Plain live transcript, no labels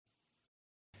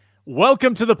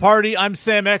Welcome to the party. I'm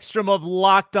Sam Ekstrom of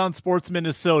Locked On Sports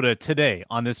Minnesota. Today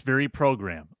on this very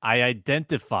program, I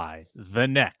identify the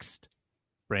next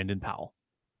Brandon Powell.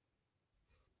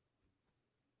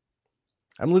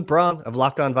 I'm Luke Braun of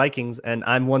Locked On Vikings, and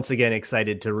I'm once again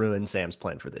excited to ruin Sam's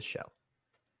plan for this show.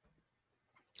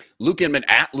 Luke Inman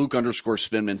at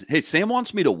Luke_Spinman. Hey, Sam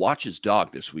wants me to watch his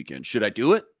dog this weekend. Should I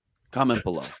do it? Comment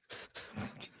below.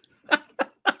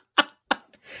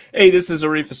 Hey, this is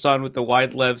Arif Hassan with the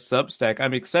Wide Lev Substack.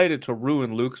 I'm excited to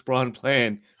ruin Luke's Braun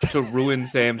plan to ruin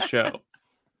Sam's show.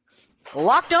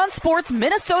 Locked On Sports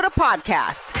Minnesota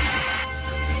Podcast.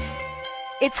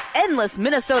 It's endless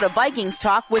Minnesota Vikings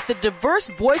talk with the diverse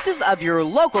voices of your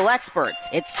local experts.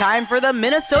 It's time for the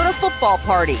Minnesota Football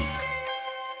Party.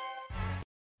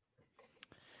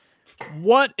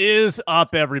 What is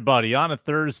up, everybody? On a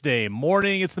Thursday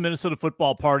morning, it's the Minnesota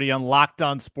Football Party on Locked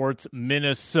On Sports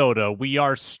Minnesota. We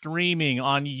are streaming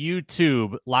on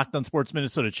YouTube, Locked On Sports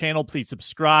Minnesota channel. Please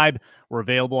subscribe. We're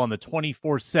available on the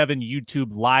 24/7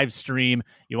 YouTube live stream.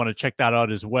 You want to check that out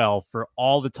as well for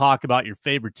all the talk about your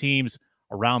favorite teams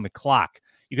around the clock.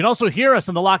 You can also hear us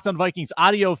on the Locked On Vikings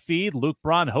audio feed. Luke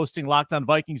Braun hosting Locked On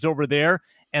Vikings over there,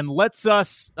 and lets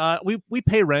us we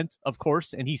pay rent, of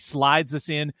course, and he slides us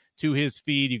in to his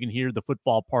feed. You can hear the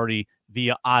football party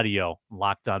via audio,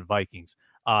 Locked On Vikings.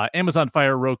 Amazon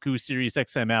Fire, Roku, Sirius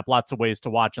XM app, lots of ways to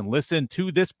watch and listen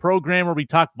to this program where we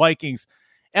talk Vikings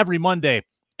every Monday,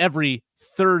 every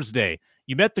Thursday.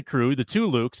 You met the crew, the two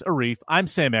Lukes, Arif. I'm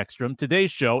Sam Ekstrom.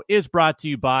 Today's show is brought to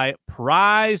you by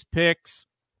Prize Picks.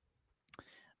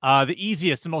 The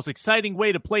easiest and most exciting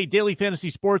way to play daily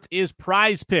fantasy sports is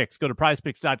Prize Picks. Go to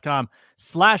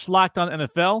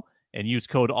prizepicks.com/LockedOnNFL and use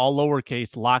code all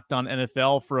lowercase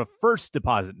LockedOnNFL for a first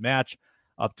deposit match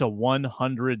up to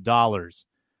 $100.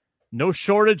 No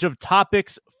shortage of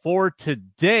topics for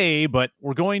today, but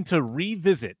we're going to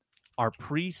revisit our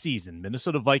preseason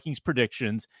Minnesota Vikings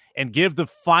predictions and give the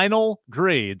final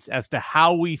grades as to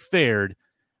how we fared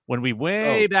when we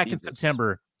back in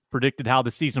September predicted how the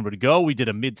season would go. We did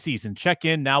a mid-season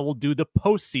check-in. Now we'll do the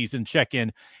postseason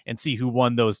check-in and see who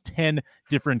won those 10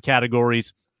 different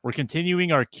categories. We're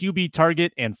continuing our QB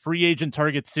target and free agent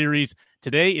target series.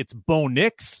 Today, it's Bo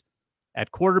Nix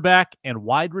at quarterback and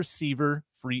wide receiver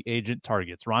free agent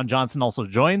targets. Ron Johnson also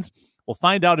joins. We'll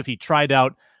find out if he tried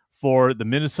out for the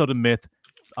Minnesota Myth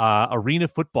Arena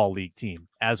Football League team,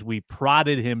 as we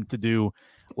prodded him to do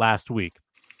last week.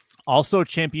 Also,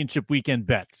 championship weekend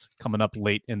bets coming up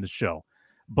late in the show.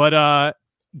 But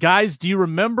guys, do you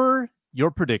remember your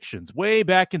predictions way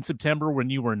back in September when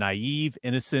you were naive,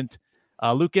 innocent?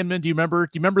 Luke Inman, do you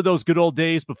remember those good old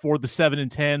days before the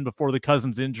 7-10, before the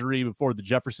Cousins injury, before the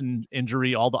Jefferson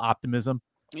injury, all the optimism?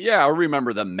 Yeah, I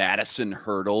remember the Madison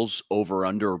hurdles over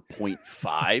under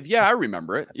 0.5. Yeah, I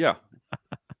remember it. Yeah.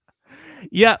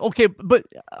 Yeah, okay, but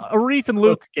Arif and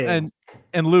Luke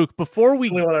and Luke, before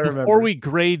we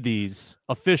grade these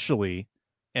officially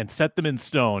and set them in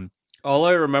stone. All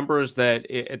I remember is that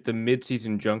at the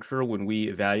midseason juncture when we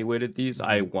evaluated these,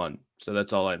 I won. So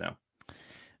that's all I know.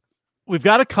 We've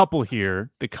got a couple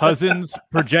here, the Cousins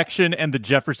projection and the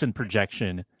Jefferson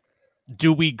projection.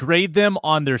 Do we grade them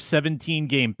on their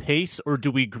 17-game pace, or do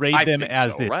we grade them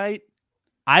as so, it? Right?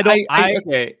 I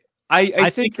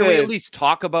think can we at least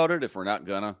talk about it if we're not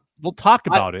gonna? We'll talk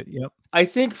about it. Yep. I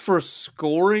think for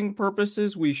scoring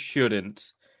purposes, we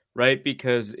shouldn't, right?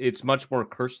 Because it's much more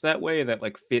cursed that way, and that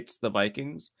fits the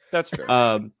Vikings. That's fair.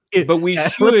 But we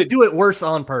should let's do it worse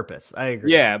on purpose. I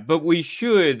agree. Yeah, but we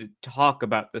should talk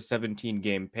about the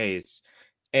 17-game pace.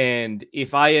 And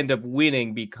if I end up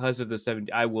winning because of the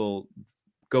 17, I will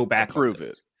go back. Prove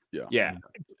it. Yeah.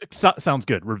 Sounds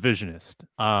good. Revisionist.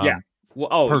 Yeah.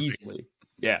 Well, perfect. Easily.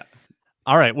 Yeah.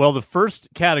 All right. Well, the first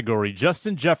category,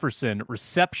 Justin Jefferson,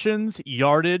 receptions,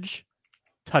 yardage,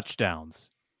 touchdowns.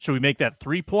 Should we make that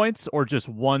 3 points or just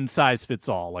one size fits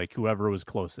all, like whoever was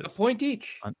closest? A point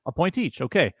each. A point each.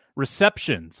 Okay.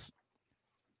 Receptions.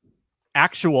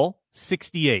 Actual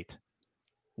 68,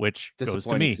 which goes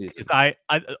to me.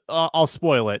 I'll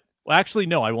spoil it. Well, actually,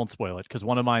 no, I won't spoil it because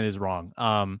one of mine is wrong.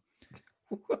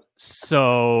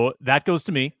 So that goes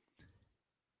to me.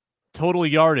 Total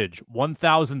yardage,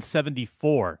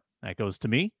 1,074. That goes to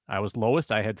me. I was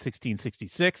lowest. I had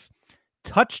 1,666.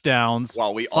 Touchdowns.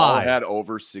 Wow, we 5. all had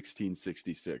over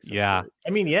 1,666. Yeah. Great. I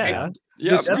mean, yeah.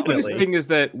 The stupidest thing is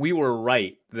that we were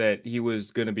right that he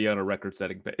was going to be on a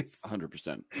record-setting pace.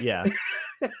 100%. Yeah.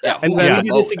 Yeah. And when we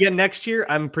do this again next year,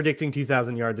 I'm predicting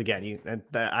 2,000 yards again.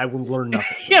 I will learn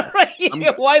nothing. Yeah, right.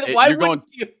 Why you're going,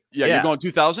 you? You're going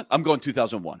 2,000. I'm going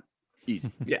 2,001.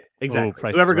 Easy. Yeah, exactly.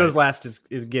 Christ, Whoever goes last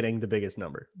is getting the biggest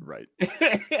number. Right.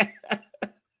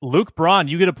 Luke Braun,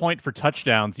 you get a point for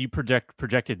touchdowns. You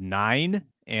projected 9,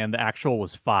 and the actual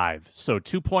was 5. So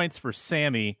 2 points for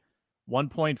Sammy, 1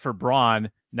 point for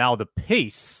Braun. Now the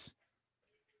pace,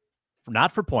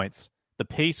 not for points, the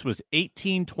pace was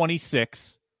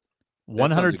 18-26,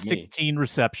 116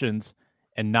 receptions,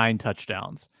 and 9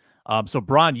 touchdowns. So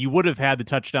Braun, you would have had the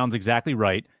touchdowns exactly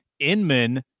right.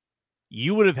 Inman,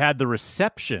 you would have had the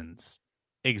receptions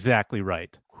exactly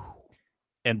right.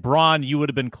 And Braun, you would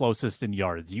have been closest in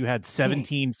yards. You had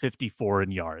 1754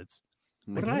 in yards.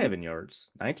 What did I have in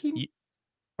yards? 19?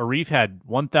 Arif had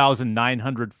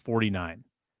 1,949.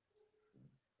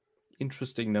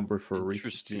 Interesting number for Arif.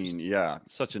 Interesting. Yeah.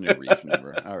 Such an Arif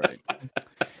number. All right.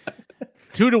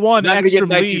 2-1 extra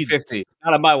lead. 1950.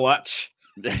 Not on my watch.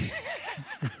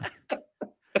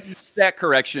 Stat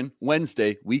correction.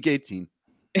 Wednesday, week 18.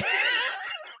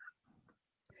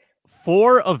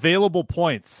 4 available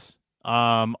points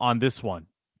on this one.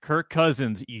 Kirk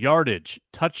Cousins, yardage,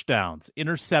 touchdowns,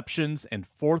 interceptions, and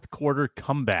fourth quarter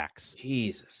comebacks.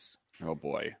 Jesus. Oh,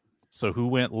 boy. So who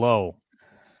went low?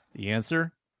 The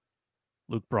answer?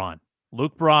 Luke Braun.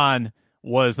 Luke Braun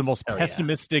was the most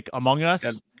pessimistic among us.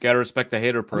 Gotta respect the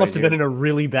hater parade. Must have been in a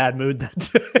really bad mood that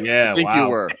day. Yeah,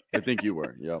 I think you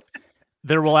were. Yep.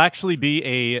 There will actually be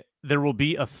a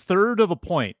third of a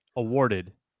point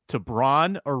awarded to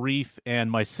Braun, Arif,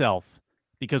 and myself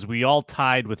because we all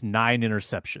tied with 9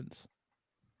 interceptions.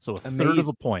 So a third of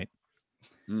a point.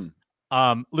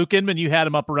 Luke Inman, you had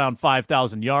him up around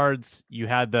 5,000 yards. You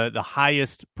had the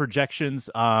highest projections.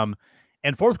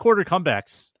 And fourth quarter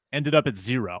comebacks ended up at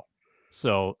 0.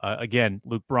 So again,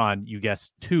 Luke Braun, you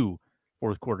guessed 2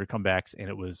 fourth quarter comebacks, and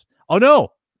it was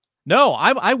no,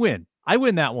 I win. I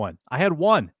win that one. I had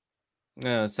 1.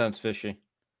 Yeah, sounds fishy.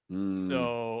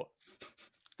 So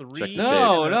 3.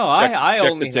 I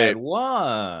only had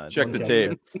 1. Check the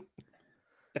tape.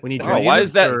 When you why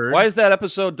is that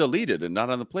episode deleted and not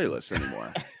on the playlist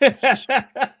anymore?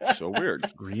 So weird.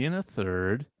 3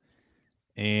 1/3.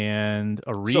 And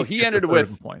Arif. So he ended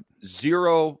with point.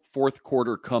 0 fourth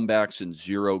quarter comebacks and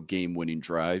 0 game-winning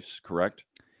drives, correct?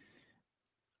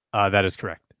 That is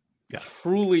correct. Yeah.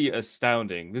 Truly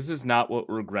astounding. This is not what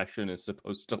regression is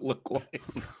supposed to look like.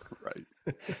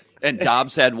 Right. And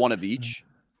Dobbs had 1 of each.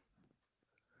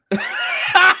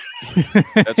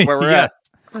 That's where we're at.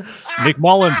 Nick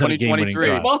Mullins had a game-winning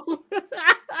 2023. drive.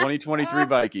 2023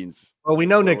 Vikings. Well, we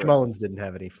know Nick Mullins didn't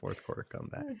have any fourth quarter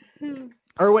comeback.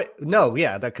 Or wait, no,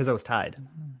 yeah, that because I was tied.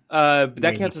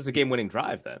 That counts as a game-winning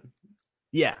drive, then.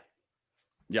 Yeah.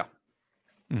 Yeah.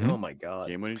 Mm-hmm. Oh my god,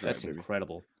 game-winning drive, that's baby.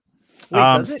 incredible. Wait,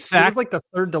 does it? It was like the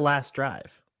third to last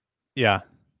drive. Yeah.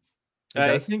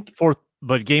 I think fourth,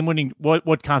 but game-winning.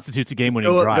 What constitutes a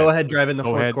game-winning drive? Go ahead, drive in the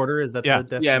Go fourth ahead. quarter. Is that Yeah. the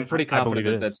definition? Yeah, I'm pretty confident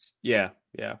believe it that's yeah.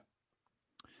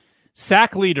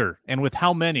 Sack leader, and with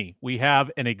how many? We have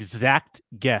an exact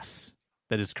guess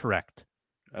that is correct.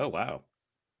 Oh wow.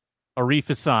 Arif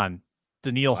Hassan,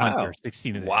 Daniil Wow. Hunter,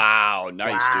 16 and Wow,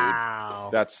 nice, Wow.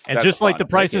 dude. That's just like fun. the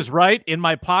Price is Right, in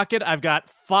my pocket, I've got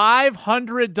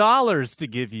 $500 to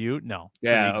give you. No,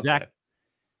 Yeah, exact.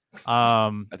 okay.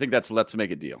 I think that's let's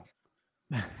make a deal.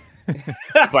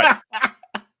 But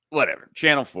whatever.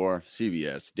 Channel 4,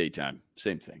 CBS, daytime,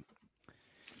 same thing.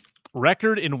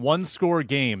 Record in one-score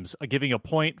games, giving a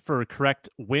point for correct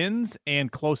wins and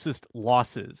closest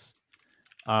losses.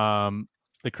 The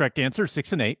correct answer,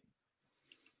 6 and 8.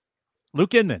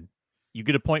 Luke Inman, you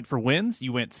get a point for wins.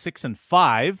 You went 6 and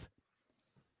 5.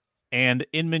 And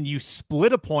Inman, you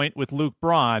split a point with Luke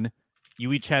Braun.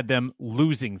 You each had them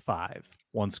losing 5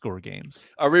 one-score games.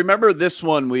 Remember this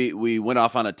one, we went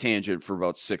off on a tangent for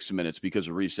about 6 minutes because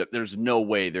of reset. There's no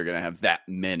way they're going to have that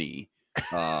many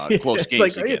close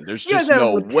games again. There's just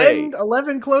no way. 10,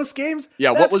 11 close games?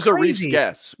 Yeah, That's what was crazy. Arif's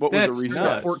guess? What was That's Arif's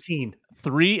nuts. guess? 14.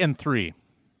 3 and 3.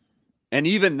 And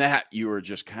even that, you were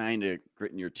just kind of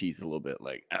gritting your teeth a little bit,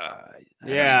 like,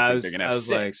 Yeah, I was- they're gonna I have was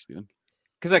 6. dude.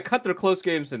 Because I cut their close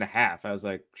games in half. I was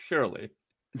like, surely.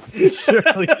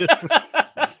 Surely this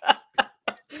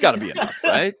It's got to be enough,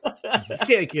 right?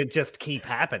 can't just keep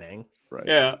happening. Right.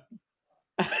 Yeah.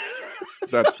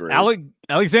 That's great.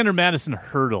 Alexander Madison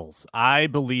hurdles. I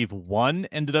believe 1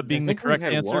 ended up being the correct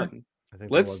answer. One. I think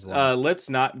there was one. Let's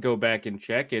not go back and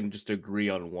check and just agree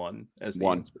on 1 as the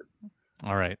 1. answer.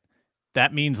 All right.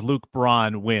 That means Luke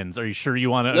Braun wins. Are you sure you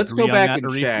want to Let's agree go back on that,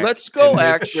 and Arif? check. Let's go And make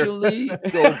actually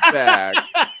go back.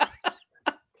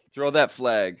 Throw that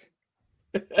flag.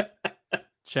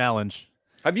 Challenge.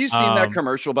 Have you seen that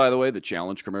commercial, by the way, the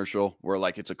challenge commercial, where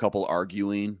like it's a couple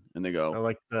arguing and they go, I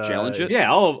like the challenge it?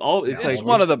 Yeah, all it's It's like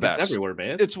one of the it's best. everywhere,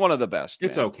 man. It's one of the best.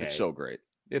 It's man. okay. It's so great.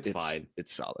 It's fine.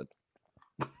 It's solid.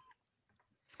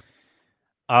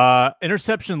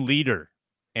 Interception leader,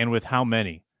 and with how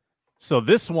many? So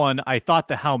this one, I thought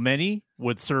the how many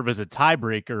would serve as a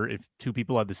tiebreaker if two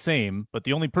people had the same, but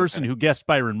the only person who guessed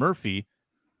Byron Murphy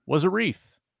was Arif.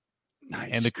 Nice,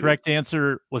 and the correct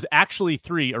answer was actually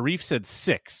 3. Arif said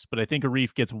 6, but I think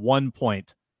Arif gets 1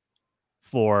 point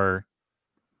for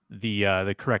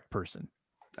the correct person.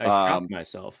 I shocked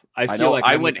myself. I feel know, like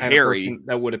I I'm went the kind of Harry. person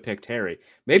that would have picked Harry.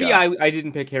 Maybe I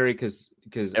didn't pick Harry because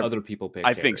other people picked. I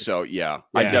Harry. think so. Yeah,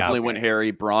 I definitely went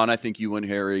Harry. Braun, I think you went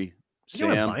Harry.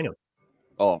 Sam.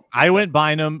 Oh, I went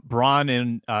Bynum. Braun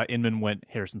and Inman went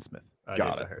Harrison Smith.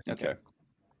 Got it. Okay.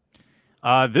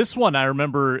 This one I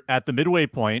remember at the midway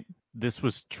point. This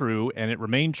was true, and it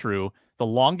remained true. The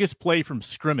longest play from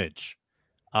scrimmage.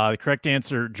 The correct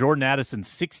answer: Jordan Addison,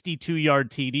 62-yard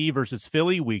TD versus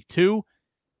Philly, Week 2.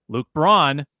 Luke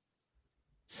Braun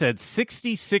said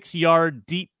 66-yard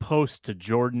deep post to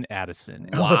Jordan Addison.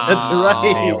 Oh, that's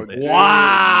right. Dude,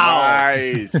 Wow.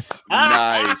 Nice.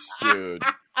 Nice, dude.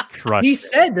 Crushed. He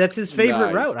said that's his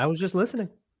favorite Nice. route. I was just listening.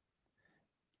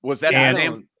 Was that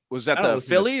the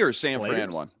Philly or San players.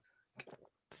 Fran one?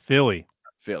 Philly.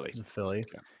 Philly. Philly.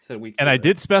 And I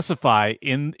did specify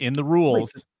in the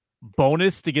rules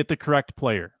bonus to get the correct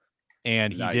player.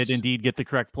 And he did indeed get the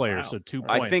correct player. Wow. So 2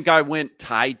 points. I think I went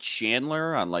Ty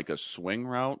Chandler on like a swing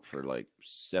route for like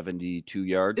 72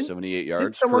 yards, 78 yards.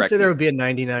 Did someone say there would be a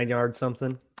 99-yard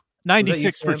something?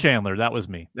 96 for Chandler. That was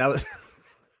me. That was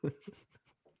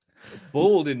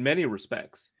bold in many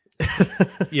respects.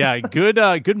 Yeah,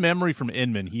 good memory from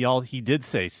Inman. He did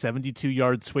say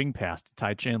 72-yard swing pass to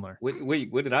Ty Chandler.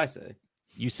 Wait, what did I say?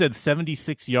 You said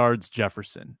 76 yards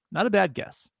Jefferson. Not a bad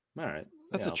guess. All right.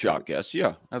 That's a chalk guess.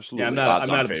 Yeah, absolutely. Yeah, I'm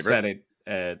not upset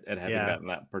at having gotten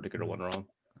that particular one wrong.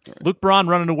 Right. Luke Braun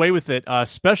running away with it.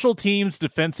 Special teams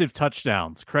defensive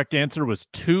touchdowns. Correct answer was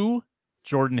 2.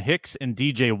 Jordan Hicks and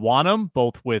DJ Wanham,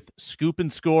 both with scoop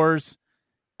and scores.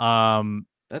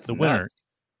 That's the winner.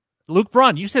 Luke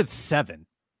Braun, you said 7.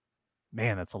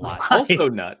 Man, that's a lot. Also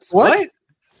nuts. What?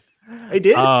 I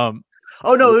did.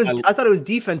 Oh no, I thought it was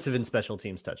defensive and special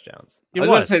teams touchdowns. I was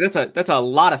about to say that's a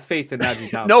lot of faith in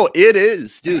Najee Thompson. No, it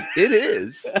is, dude. It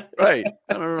is. Right.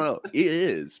 No. It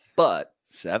is. But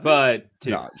 7. But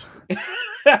 2. No.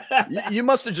 You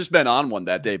must have just been on one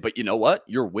that day, but you know what?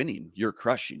 You're winning. You're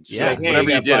crushing. So whatever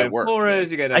you did, it worked.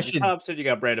 Flores, you got Najee Thompson, you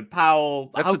got Brandon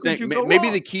Powell. That's the thing. Maybe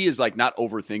the key is like not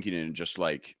overthinking it and just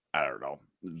like, I don't know.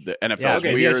 The NFL is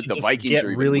weird. The Vikings get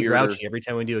are even really weirder. grouchy every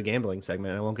time we do a gambling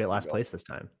segment. I won't get last place this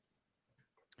time.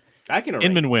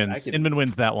 Inman wins. Inman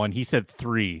wins that one. He said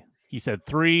 3. He said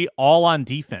 3, all on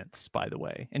defense, by the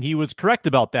way. And he was correct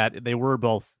about that. They were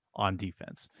both on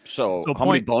defense. So how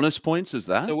many bonus points is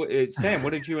that? So Sam,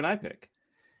 what did you and I pick?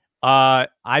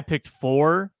 I picked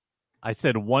 4. I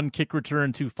said 1 kick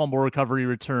return, 2 fumble recovery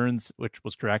returns, which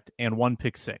was correct, and 1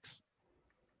 pick 6.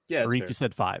 Yeah, Arif, you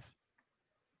said 5.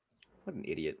 What an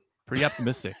idiot. Pretty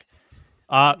optimistic.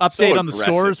 Update on the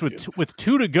scores with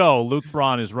 2 to go. Luke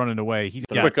Braun is running away. He's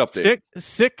got quick update.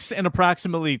 6 and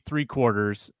approximately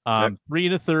 3/4. 3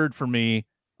 1/3 for me.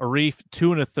 Arif 2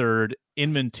 1/3.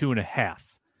 Inman 2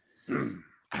 1/2.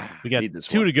 We got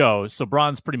 2 to go. So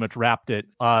Braun's pretty much wrapped it.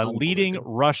 Leading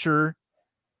rusher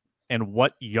and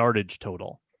what yardage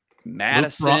total?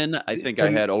 Madison, I think I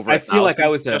had over. I feel like I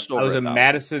was a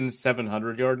Madison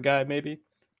 700-yard guy, maybe.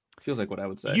 Feels like what I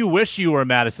would say. You wish you were a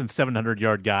Madison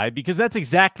 700-yard guy because that's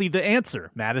exactly the answer.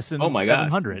 Madison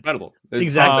 700. Incredible.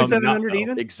 Exactly 700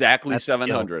 even? Exactly that's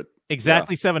 700.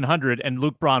 Exactly 700, and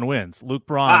Luke Braun wins. Luke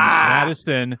Braun,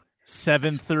 Madison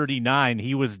 739.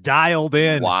 He was dialed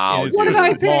in. Wow. What did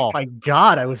I pick? Oh my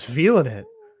God, I was feeling it.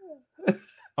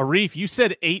 Arif, you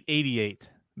said 888,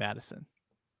 Madison.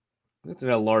 That's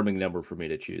an alarming number for me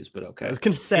to choose, but okay. I was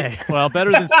going to say. Well,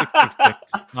 better than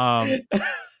 666.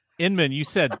 Inman, you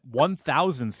said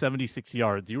 1,076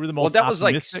 yards. You were the most that was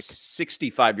optimistic. like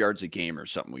 65 yards a game or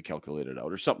something we calculated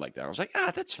out or something like that. I was like,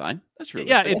 that's fine. That's really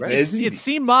it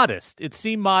seemed modest. It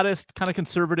seemed modest, kind of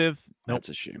conservative. Nope. That's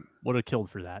a shame. Would have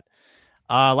killed for that.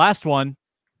 Last one.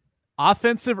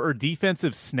 Offensive or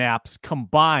defensive snaps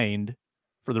combined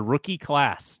for the rookie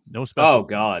class. No special. Oh,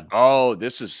 God. Oh,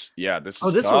 this is this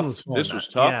tough. one was fun. This was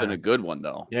tough and a good one,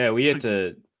 though. Yeah, we had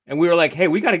to, and we were like, hey,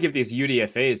 we got to give these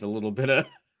UDFAs a little bit of.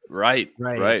 Right.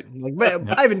 Like,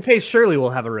 Ivan Pace surely will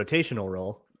have a rotational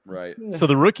role. Right. So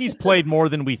the rookies played more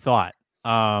than we thought.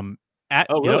 Really?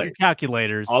 Your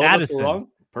calculators. All Addison, wrong?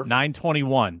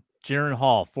 921. Jaron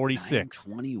Hall, 46.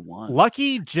 921.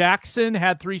 Lucky Jackson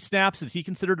had 3 snaps. Is he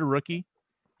considered a rookie?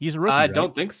 He's a rookie. I right?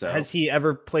 don't think so. Has he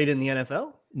ever played in the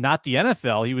NFL? Not the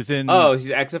NFL. He was in. Oh, he's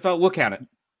XFL. We'll count it.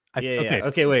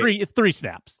 Okay, wait. It's 3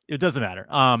 snaps. It doesn't matter.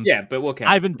 Yeah, but we'll count.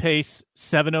 Ivan Pace,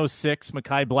 706.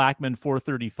 Mekhi Blackman,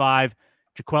 435.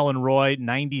 Jaquelin Roy,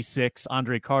 96.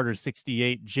 Andre Carter,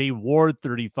 68. Jay Ward,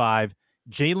 35.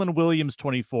 Jalen Williams,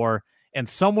 24. And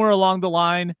somewhere along the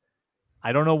line,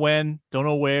 I don't know when, don't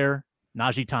know where,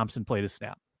 Najee Thompson played a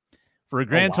snap. For a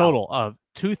grand total of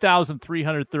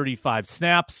 2,335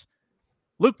 snaps.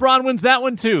 Luke Braun wins that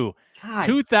one too.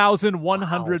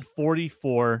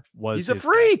 2,144 was. He's a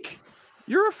freak.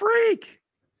 You're a freak.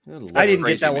 I didn't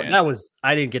get that one.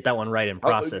 I didn't get that one right in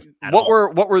process. What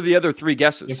were the other 3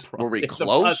 guesses? Were we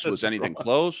close? Was anything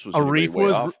close? Was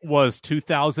Arif was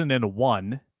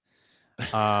 2001.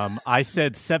 I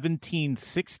said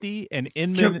 1760 and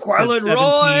Inman said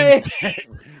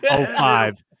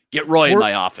 1705. Get Roy in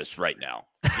my office right now.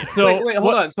 So wait,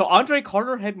 hold on. So Andre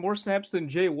Carter had more snaps than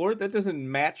Jay Ward? That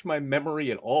doesn't match my memory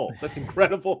at all. That's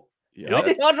incredible. Yep. When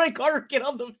did Andre Carter get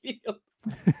on the field?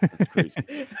 That's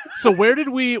crazy. So where did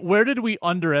we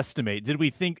underestimate? Did we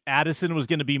think Addison was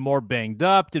going to be more banged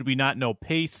up? Did we not know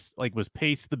Pace? Like, was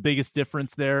Pace the biggest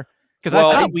difference there? Because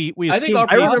I thought we assumed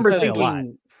I remember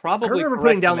thinking probably. I remember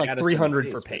putting down like 300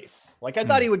 for Pace. Like I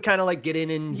thought he would kind of like get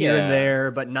in here and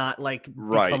there, but not like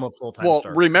become a full-time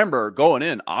starter. Remember going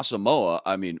in Asamoah,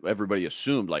 I mean, everybody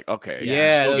assumed like, okay, he's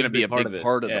still going to be a big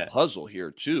part of the puzzle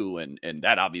here too, and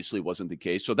that obviously wasn't the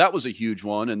case. So that was a huge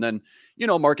one. And then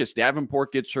Marcus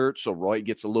Davenport gets hurt, so Roy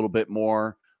gets a little bit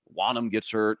more. Wanham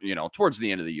gets hurt, towards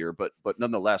the end of the year, but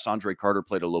nonetheless, Andre Carter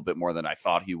played a little bit more than I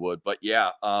thought he would. But yeah,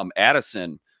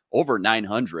 Addison. Over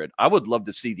 900. I would love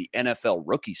to see the NFL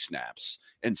rookie snaps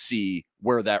and see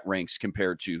where that ranks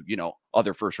compared to,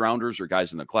 other first rounders or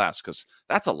guys in the class, because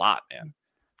that's a lot, man.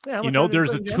 Yeah,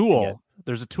 there's a tool.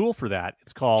 There's a tool for that.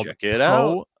 It's called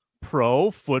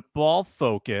Pro Football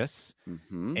Focus.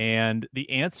 Mm-hmm. And the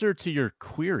answer to your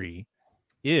query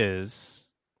is,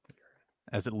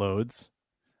 as it loads,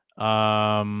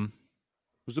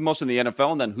 who's the most in the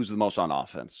NFL, and then who's the most on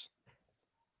offense?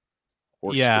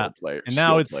 Or skilled player. And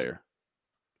now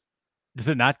does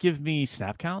it not give me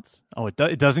snap counts? Oh, it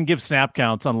doesn't give snap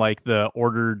counts on like the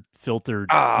ordered, filtered.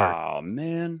 Oh,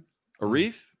 man.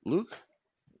 Arif? Luke?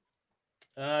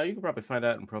 You can probably find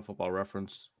that in Pro Football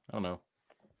Reference. I don't know.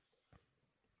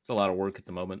 It's a lot of work at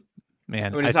the moment.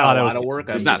 Man, I mean, it's not a lot of work.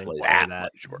 It's not that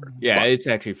much work. Yeah, it's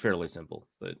actually fairly simple,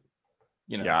 but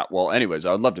Yeah, well, anyways,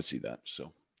 I would love to see that.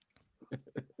 So,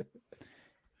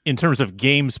 in terms of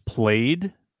games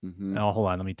played. Mm-hmm. Oh, hold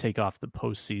on. Let me take off the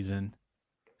postseason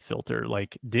filter.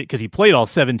 Because he played all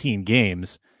 17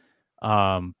 games,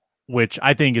 which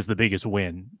I think is the biggest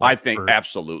win. I think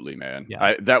absolutely, man.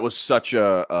 Yeah. That was such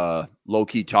a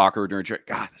low-key talker during.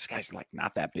 God, this guy's like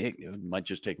not that big. Dude. He might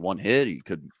just take one hit. He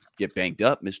could get banged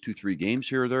up, miss 2-3 games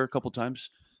here or there a couple times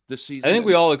this season. I think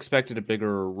we all expected a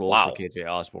bigger role for KJ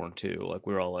Osborne too. Like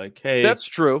we were all like, "Hey, that's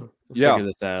true. Figure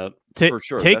this out." For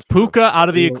sure. Take Puka out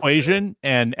of the equation,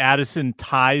 and Addison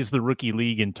ties the rookie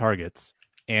league in targets,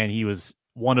 and he was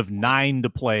one of 9 to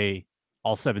play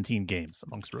all 17 games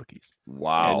amongst rookies.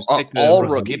 Wow! All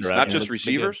rookies, not just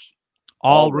receivers.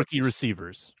 All rookie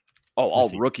receivers. Oh, all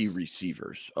rookie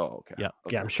receivers. Oh, okay. Yeah,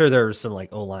 okay. Yeah. I'm sure there was some like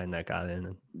O-line that got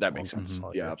in. That makes sense.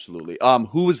 Mm-hmm. Yeah, absolutely.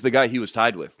 Who was the guy he was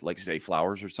tied with? Like Zay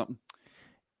Flowers or something?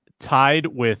 Tied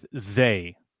with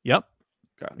Zay. Yep.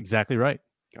 Got it. Exactly right.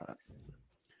 Got it.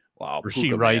 Wow.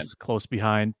 Rasheed Rice close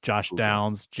behind, Josh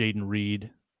Downs, Jaden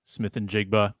Reed, Smith and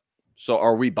Jigba. So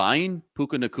are we buying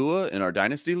Puka Nacua in our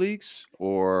dynasty leagues,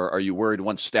 or are you worried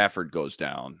once Stafford goes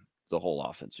down, the whole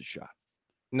offense is shot?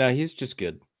 No, he's just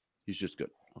good. He's just good.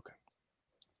 Okay.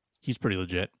 He's pretty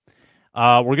legit.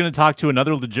 We're going to talk to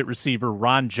another legit receiver,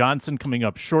 Ron Johnson, coming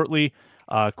up shortly.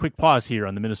 Quick pause here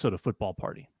on the Minnesota Football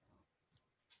Party.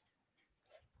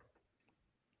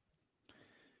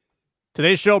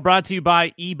 Today's show brought to you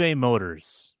by eBay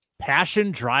Motors.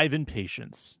 Passion, drive, and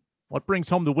patience. What brings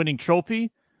home the winning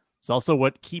trophy is also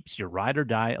what keeps your ride or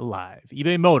die alive.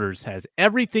 eBay Motors has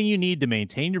everything you need to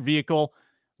maintain your vehicle,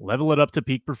 level it up to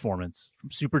peak performance.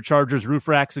 From superchargers, roof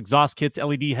racks, exhaust kits,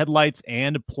 LED headlights,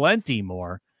 and plenty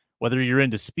more. Whether you're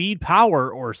into speed, power,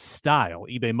 or style,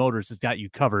 eBay Motors has got you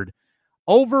covered.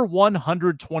 Over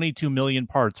 122 million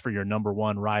parts for your number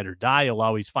one ride or die. You'll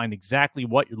always find exactly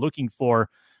what you're looking for.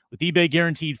 With eBay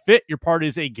Guaranteed Fit, your part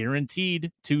is a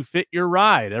guaranteed to fit your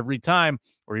ride every time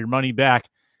or your money back.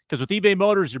 Because with eBay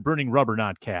Motors, you're burning rubber,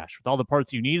 not cash. With all the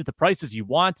parts you need at the prices you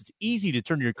want, it's easy to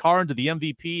turn your car into the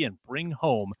MVP and bring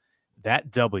home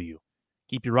that W.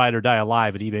 Keep your ride or die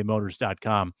alive at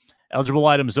ebaymotors.com. Eligible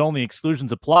items only.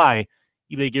 Exclusions apply.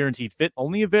 eBay Guaranteed Fit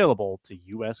only available to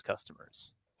U.S.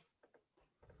 customers.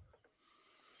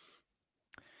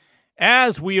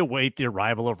 As we await the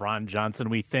arrival of Ron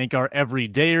Johnson, we thank our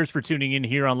everydayers for tuning in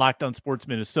here on Locked On Sports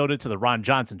Minnesota to the Ron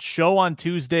Johnson Show on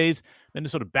Tuesdays,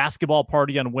 Minnesota Basketball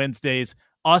Party on Wednesdays,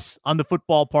 us on the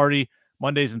Football Party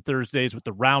Mondays and Thursdays, with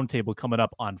the Roundtable coming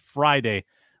up on Friday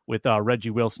with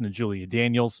Reggie Wilson and Julia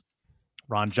Daniels.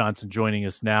 Ron Johnson joining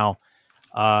us now.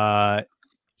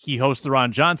 He hosts the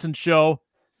Ron Johnson Show,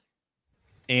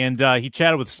 and he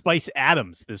chatted with Spice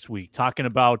Adams this week, talking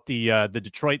about the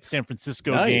Detroit-San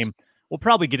Francisco game. We'll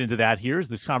probably get into that here as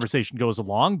this conversation goes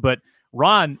along. But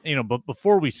Ron, but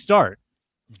before we start,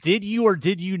 did you or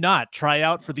did you not try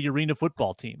out for the arena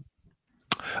football team?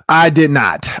 I did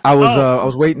not. I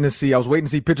was waiting to see. I was waiting to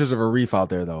see pictures of a reef out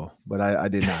there, though. But I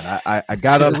did not. I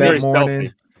got up that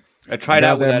morning. I tried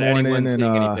out without anyone seeing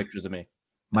any pictures of me.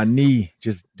 My knee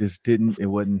just didn't. It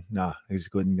wasn't. Nah, it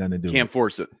just wasn't gonna do. Can't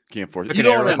force it. Can't force it. You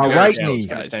don't. My right knee.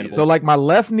 So like my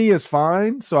left knee is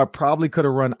fine. So I probably could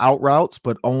have run out routes,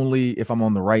 but only if I'm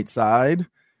on the right side.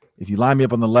 If you line me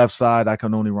up on the left side, I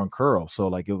can only run curl. So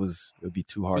like it would be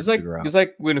too hard to figure out. It's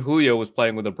like when Julio was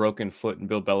playing with a broken foot, and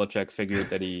Bill Belichick figured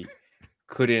that he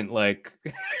couldn't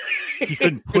he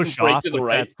couldn't push off with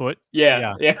that foot.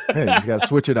 Yeah. You just got to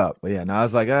switch it up. But yeah, no, I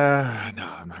was like, no,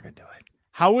 I'm not gonna do it.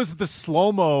 How was the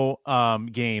slow-mo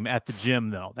game at the gym,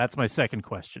 though? That's my second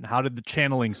question. How did the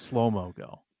channeling slow-mo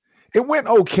go? It went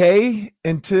okay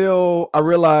until I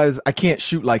realized I can't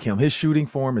shoot like him. His shooting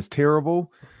form is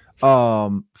terrible.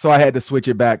 So I had to switch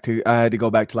it back to, I had to go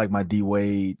back to like my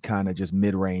D-Wade kind of just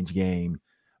mid-range game.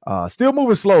 Still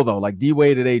moving slow though, like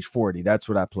D-Wade at age 40. That's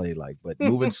what I played like, but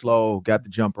moving slow, got the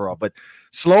jumper off. But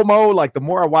slow-mo, like the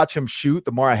more I watch him shoot,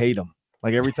 the more I hate him.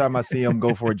 Like every time I see him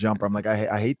go for a jumper, I'm like,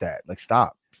 I hate that. Like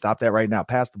stop that right now.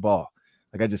 Pass the ball.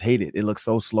 Like I just hate it. It looks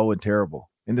so slow and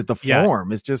terrible. And the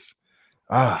form is just,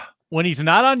 When he's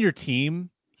not on your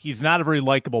team, he's not a very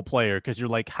likable player because you're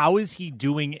like, how is he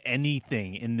doing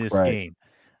anything in this game?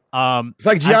 It's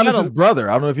like Giannis's brother.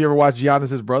 I don't know if you ever watched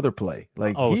Giannis's brother play.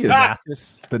 Like he is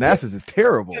Thanasis is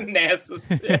terrible.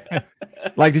 Thanasis.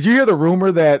 Like, did you hear the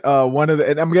rumor that one of the,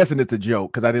 and I'm guessing it's a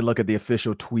joke because I didn't look at the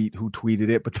official tweet who tweeted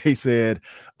it, but they said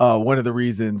one of the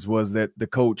reasons was that the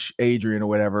coach Adrian or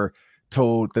whatever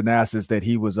told Thanasis that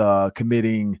he was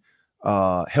committing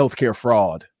healthcare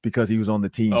fraud because he was on the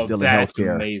team still in healthcare.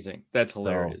 That's amazing. That's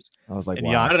hilarious. So I was like, and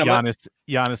wow. Giannis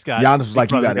was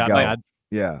like, you got to go.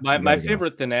 Yeah. My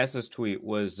favorite Thanasis tweet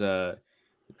was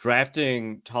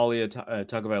drafting Talia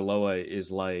Tagovailoa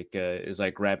is like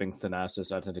grabbing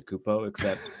Thanasis Antetokounmpo,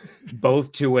 except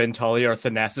both Tua and Talia are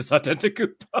Thanasis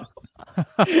Antetokounmpo.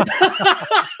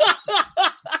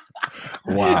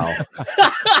 Wow.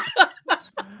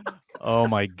 Oh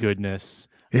my goodness.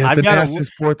 Yeah, poor Thanasis.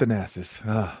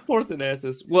 Poor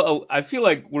Thanasis. Well, I feel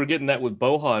like we're getting that with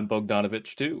Bojan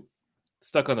Bogdanovic too.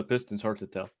 Stuck on the Pistons, hard to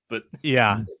tell. But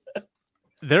yeah.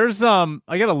 There's I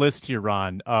got a list here,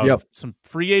 Ron, of some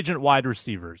free agent wide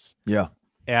receivers. Yeah.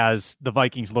 As the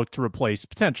Vikings look to replace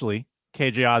potentially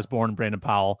KJ Osborne, Brandon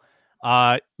Powell.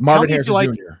 Marvin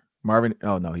Harrison Jr. Marvin.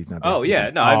 Oh no, he's not there. Oh yeah,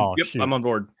 no, I'm on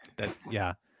board.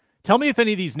 Yeah. Tell me if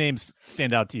any of these names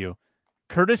stand out to you.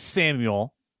 Curtis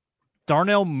Samuel,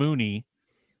 Darnell Mooney,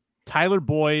 Tyler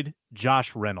Boyd,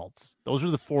 Josh Reynolds. Those are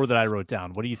the four that I wrote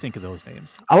down. What do you think of those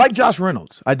names? I like Josh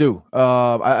Reynolds. I do.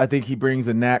 I think he brings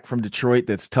a knack from Detroit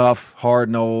that's tough,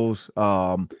 hard-nosed.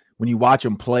 When you watch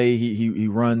him play, he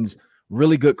runs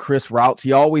really good crisp routes.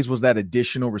 He always was that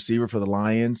additional receiver for the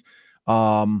Lions.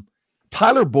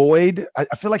 Tyler Boyd,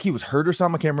 I feel like he was hurt or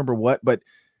something. I can't remember what, but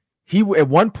he at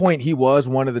one point he was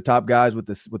one of the top guys with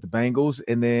the Bengals,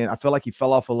 and then I feel like he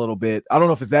fell off a little bit. I don't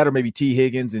know if it's that or maybe T.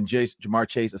 Higgins and Jamar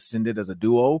Chase ascended as a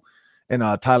duo, and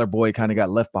Tyler Boyd kind of got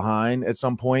left behind at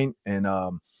some point. And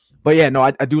but yeah, no,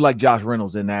 I do like Josh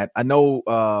Reynolds in that. I know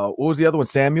what was the other one?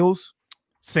 Samuels.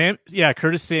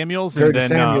 Curtis Samuels, and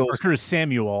then Curtis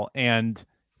Samuel, and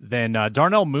then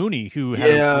Darnell Mooney, who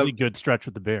had a really good stretch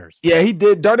with the Bears. Yeah, he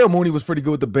did. Darnell Mooney was pretty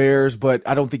good with the Bears, but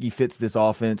I don't think he fits this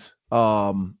offense.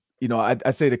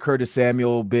 I'd say the Curtis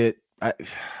Samuel bit. I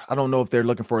don't know if they're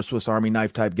looking for a Swiss Army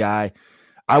knife type guy.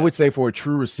 I would say for a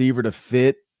true receiver to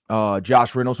fit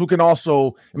Josh Reynolds, who can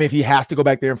also, if he has to go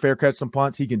back there and fair catch some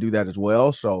punts, he can do that as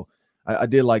well. So I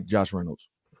did like Josh Reynolds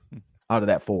out of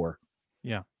that four.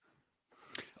 Yeah.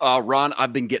 Ron,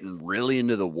 I've been getting really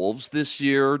into the Wolves this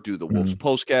year. Do the Wolves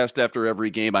postcast after every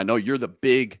game. I know you're the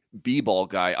big B-ball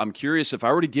guy. I'm curious if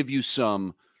I were to give you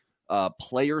some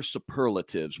player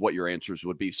superlatives, what your answers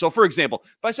would be. So, for example,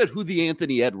 if I said who the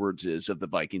Anthony Edwards is of the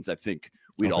Vikings, I think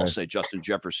we'd all say Justin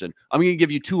Jefferson. I'm going to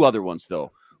give you two other ones,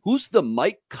 though. Who's the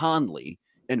Mike Conley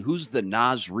and who's the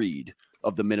Naz Reid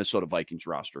of the Minnesota Vikings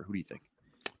roster? Who do you think?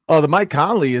 Oh, the Mike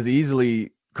Conley is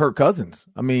easily Kirk Cousins.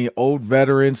 I mean, old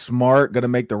veteran, smart, gonna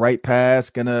make the right pass,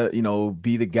 gonna,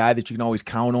 be the guy that you can always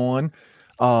count on.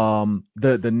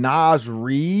 The Nas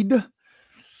Reed,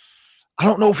 I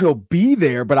don't know if he'll be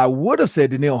there, but I would have said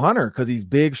Danielle Hunter because he's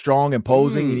big, strong,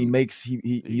 imposing, and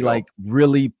he like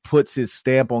really puts his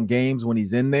stamp on games when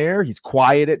he's in there. He's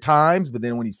quiet at times, but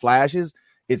then when he flashes,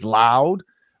 it's loud.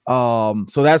 So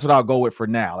that's what I'll go with for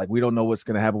now. Like, we don't know what's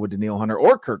going to happen with Danielle Hunter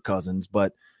or Kirk Cousins,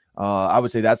 but I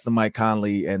would say that's the Mike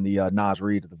Conley and the Nas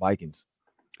Reed of the Vikings.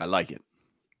 I like it.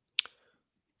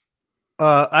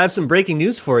 I have some breaking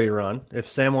news for you, Ron. If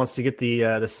Sam wants to get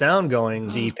the sound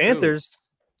going, the Panthers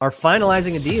are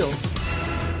finalizing a deal.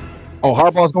 Oh,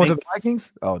 Harbaugh's going to the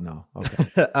Vikings? Oh, no.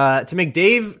 Okay. To make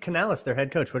Dave Canales their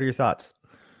head coach. What are your thoughts?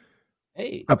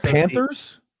 Hey, the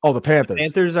Panthers? Oh, the Panthers. The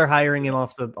Panthers are hiring him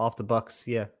off the Bucks.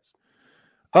 Yeah.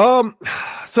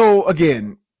 So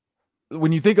again,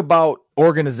 when you think about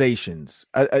organizations,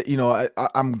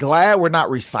 I'm glad we're not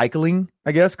recycling,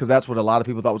 I guess, because that's what a lot of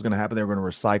people thought was going to happen. They were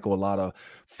going to recycle a lot of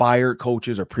fired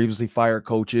coaches or previously fired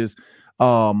coaches.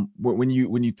 When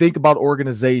you think about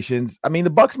organizations, I mean,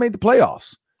 the Bucks made the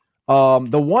playoffs.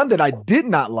 The one that I did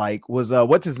not like was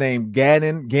what's his name,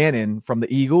 Gannon from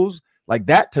the Eagles. Like,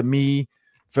 that to me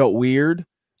felt weird.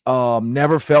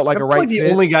 Never felt like a right fit.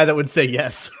 The only guy that would say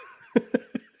yes.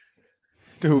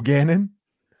 To who, Gannon?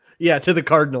 Yeah, to the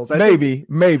Cardinals.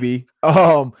 Maybe.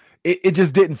 It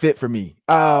just didn't fit for me.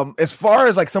 As far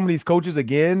as like some of these coaches,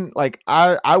 again, like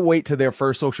I wait to their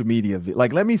first social media.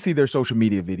 Like, let me see their social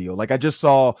media video. Like, I just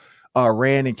saw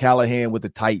Rand and Callahan with the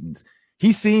Titans.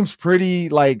 He seems pretty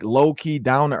like low key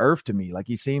down to earth to me. Like,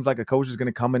 he seems like a coach is going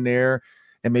to come in there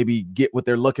and maybe get what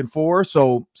they're looking for.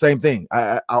 So same thing.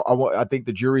 I think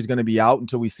the jury's going to be out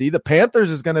until we see. The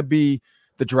Panthers is going to be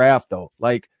the draft though.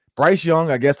 Like, Bryce Young,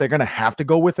 I guess they're going to have to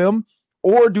go with him,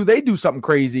 or do they do something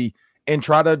crazy and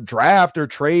try to draft or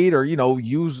trade or,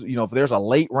 use, if there's a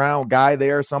late round guy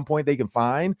there at some point they can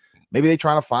find, maybe they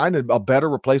try to find a better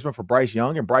replacement for Bryce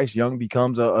Young, and Bryce Young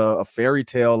becomes a fairy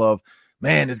tale of,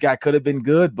 man, this guy could have been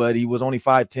good, but he was only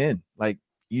 5'10". Like,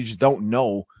 you just don't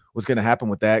know what's going to happen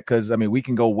with that. Cause I mean, we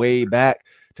can go way back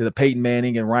to the Peyton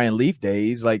Manning and Ryan Leaf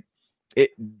days. Like,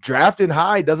 drafting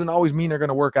high doesn't always mean they're going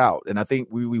to work out. And I think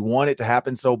we want it to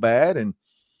happen so bad, and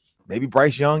maybe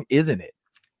Bryce Young isn't it.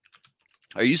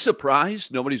 Are you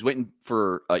surprised nobody's waiting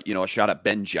for a shot at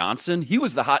Ben Johnson? He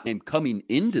was the hot name coming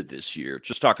into this year,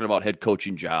 just talking about head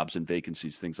coaching jobs and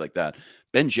vacancies, things like that.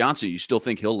 Ben Johnson, you still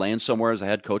think he'll land somewhere as a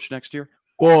head coach next year?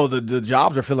 Well, the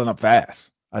jobs are filling up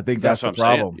fast. I think that's the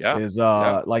problem.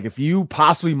 Yeah. Like, if you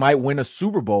possibly might win a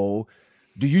Super Bowl,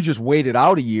 do you just wait it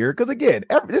out a year? Because again,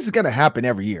 this is going to happen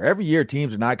every year. Every year,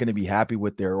 teams are not going to be happy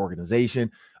with their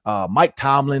organization. Mike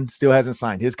Tomlin still hasn't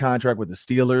signed his contract with the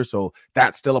Steelers, so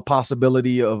that's still a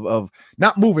possibility of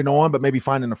not moving on, but maybe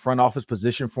finding a front office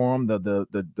position for him.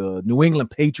 The New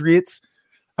England Patriots,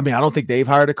 I mean, I don't think they've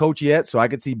hired a coach yet, so I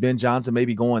could see Ben Johnson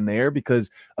maybe going there because,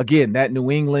 again, that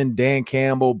New England, Dan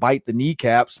Campbell, bite the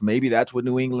kneecaps, maybe that's what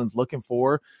New England's looking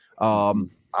for.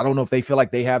 I don't know if they feel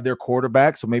like they have their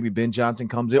quarterback, so maybe Ben Johnson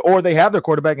comes in, or they have their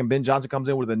quarterback and Ben Johnson comes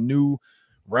in with a new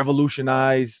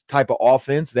revolutionized type of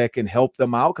offense that can help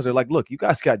them out because they're like, look, you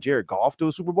guys got Jared Goff to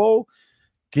a Super Bowl.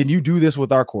 Can you do this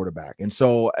with our quarterback? And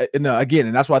so, again,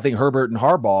 and that's why I think Herbert and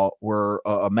Harbaugh were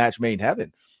a match made in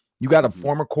heaven. You got a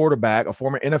former quarterback, a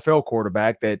former NFL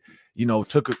quarterback that,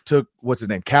 took what's his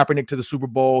name, Kaepernick to the Super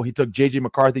Bowl. He took J.J.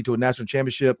 McCarthy to a national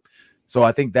championship. So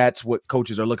I think that's what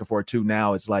coaches are looking for too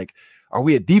now. It's like, are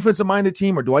we a defensive-minded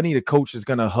team, or do I need a coach that's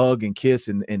going to hug and kiss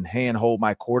and hand-hold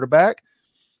my quarterback?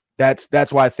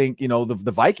 That's why I think,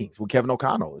 the Vikings with Kevin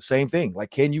O'Connell, the same thing.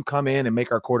 Like, can you come in and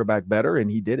make our quarterback better?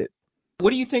 And he did it.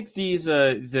 What do you think these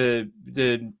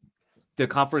the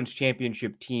conference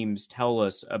championship teams tell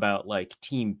us about like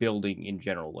team building in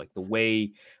general, like the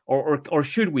way, or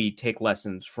should we take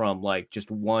lessons from like just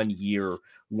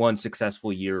one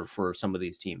successful year for some of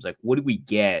these teams? Like, what do we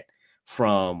get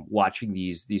from watching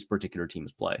these particular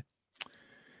teams play?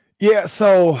 Yeah,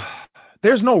 so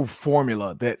there's no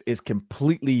formula that is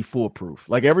completely foolproof.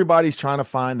 Like, everybody's trying to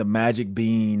find the magic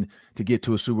bean to get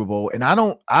to a Super Bowl. And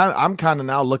I'm kind of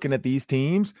now looking at these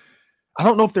teams. I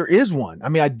don't know if there is one. I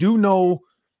mean, I do know,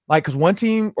 like, because one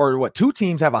team or two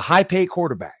teams have a high paid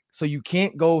quarterback. So you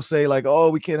can't go say like, oh,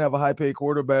 we can't have a high paid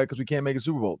quarterback because we can't make a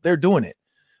Super Bowl. They're doing it.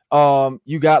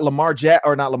 You got not Lamar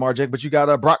Jack, but you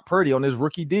got Brock Purdy on his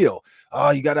rookie deal.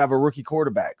 You got to have a rookie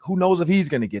quarterback. Who knows if he's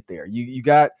going to get there? You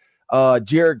got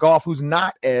Jared Goff, who's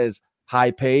not as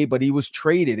high paid, but he was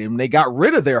traded and they got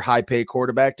rid of their high paid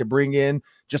quarterback to bring in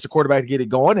just a quarterback to get it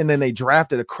going. And then they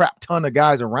drafted a crap ton of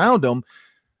guys around him.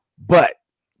 But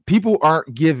people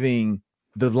aren't giving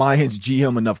the Lions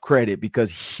GM enough credit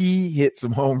because he hit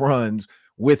some home runs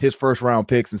with his first round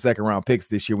picks and second round picks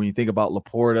this year. When you think about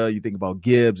Laporta, you think about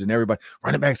Gibbs and everybody,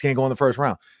 running backs can't go in the first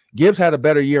round. Gibbs had a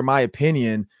better year, in my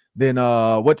opinion, than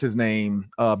what's his name?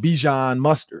 Bijan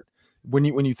Mustard. When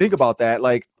you think about that,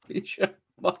 like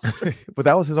but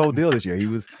that was his whole deal this year.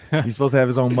 He's supposed to have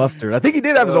his own mustard. I think he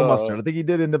did have his own mustard. I think he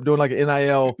did end up doing like an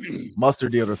NIL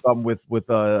mustard deal or something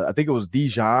with I think it was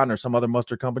Dijon or some other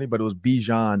mustard company, but it was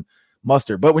Bijan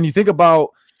Mustard. But when you think about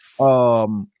or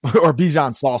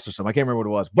Bijan sauce or something, I can't remember what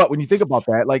it was. But when you think about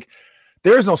that, like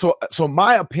there is no so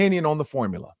my opinion on the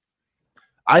formula,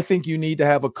 I think you need to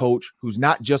have a coach who's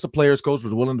not just a player's coach,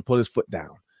 but willing to put his foot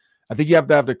down. I think you have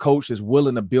to have the coach that's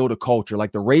willing to build a culture.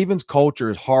 Like the Ravens culture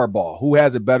is hardball. Who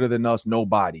has it better than us?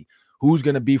 Nobody. Who's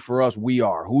going to be for us? We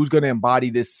are. Who's going to embody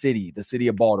this city, the city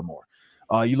of Baltimore?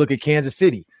 You look at Kansas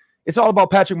City. It's all about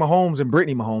Patrick Mahomes and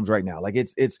Brittany Mahomes right now. Like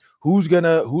it's who's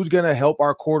gonna help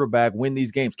our quarterback win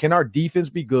these games. Can our defense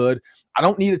be good? I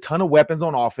don't need a ton of weapons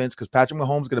on offense because Patrick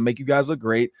Mahomes is gonna make you guys look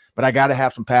great, but I got to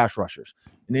have some pass rushers.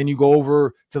 And then you go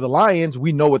over to the Lions.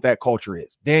 We know what that culture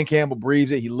is. Dan Campbell breathes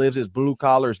it. He lives his blue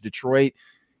collar. It's Detroit.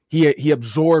 He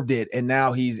absorbed it, and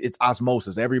now it's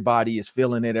osmosis. Everybody is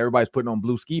feeling it. Everybody's putting on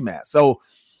blue ski masks. So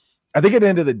I think at the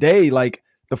end of the day, like,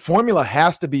 the formula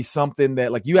has to be something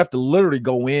that, like, you have to literally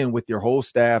go in with your whole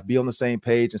staff, be on the same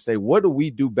page, and say, what do we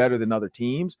do better than other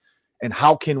teams, and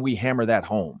how can we hammer that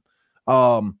home?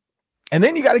 And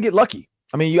then you got to get lucky.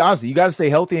 I mean, you got to stay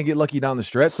healthy and get lucky down the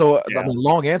stretch. So, yeah. I mean,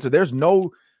 long answer. There's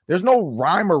no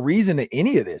rhyme or reason to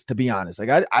any of this, to be honest.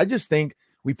 Like, I just think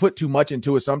we put too much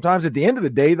into it sometimes. At the end of the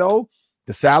day, though,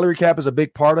 the salary cap is a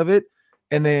big part of it.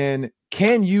 And then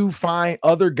can you find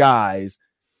other guys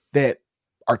that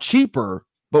are cheaper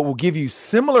but will give you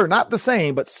similar, not the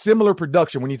same, but similar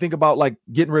production? When you think about like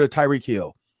getting rid of Tyreek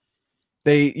Hill,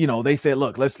 they said,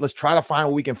 look, let's try to find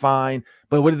what we can find.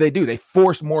 But what did they do? They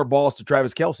forced more balls to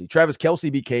Travis Kelce. Travis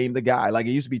Kelce became the guy. Like,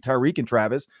 it used to be Tyreek and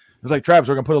Travis. It was like, Travis,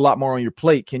 we're going to put a lot more on your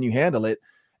plate. Can you handle it?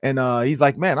 And he's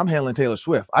like, man, I'm handling Taylor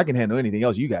Swift. I can handle anything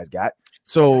else you guys got.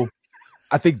 So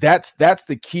I think that's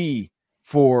the key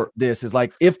for this is,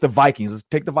 like, if the Vikings, let's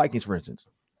take the Vikings, for instance.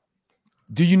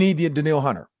 Do you need the Danielle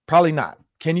Hunter? Probably not.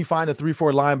 Can you find a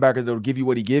 3-4 linebacker that will give you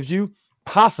what he gives you?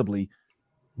 Possibly,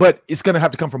 but it's going to have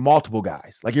to come from multiple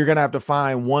guys. Like, you're going to have to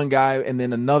find one guy and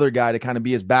then another guy to kind of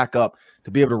be his backup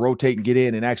to be able to rotate and get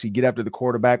in and actually get after the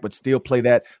quarterback, but still play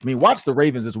that. I mean, watch the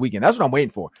Ravens this weekend. That's what I'm waiting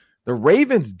for. The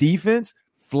Ravens defense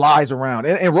flies around,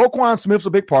 and Roquan Smith's a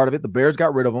big part of it. The Bears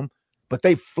got rid of him, but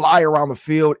they fly around the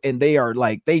field, and they are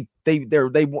like, they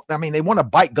want to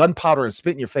bite gunpowder and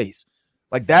spit in your face.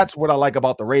 Like, that's what I like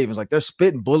about the Ravens. Like, they're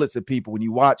spitting bullets at people when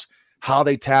you watch how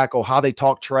they tackle, how they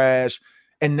talk trash.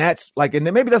 And that's like, and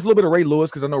then maybe that's a little bit of Ray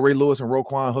Lewis, because I know Ray Lewis and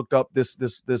Roquan hooked up this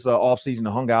offseason and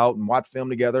hung out and watched film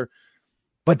together.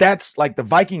 But that's like, the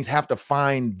Vikings have to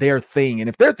find their thing. And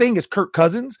if their thing is Kirk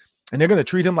Cousins and they're going to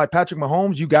treat him like Patrick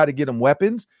Mahomes, you got to get them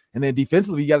weapons. And then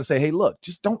defensively, you got to say, hey, look,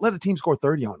 just don't let a team score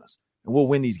 30 on us and we'll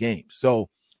win these games. So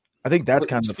I think that's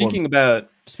kind of speaking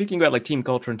about like team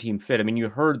culture and team fit. I mean, you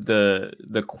heard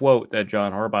the quote that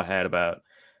John Harbaugh had about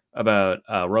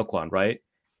Roquan, right?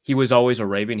 He was always a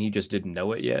Raven. He just didn't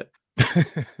know it yet.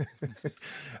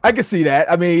 I can see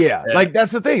that. I mean, yeah, like,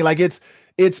 that's the thing. Like, it's.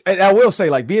 And I will say,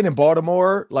 like, being in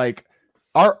Baltimore, like,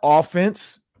 our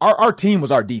offense, our team was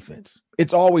our defense.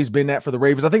 It's always been that for the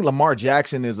Ravens. I think Lamar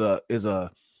Jackson is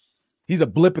he's a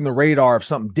blip in the radar of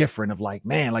something different. Of like,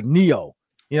 man, like Neo.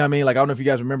 You know what I mean? Like, I don't know if you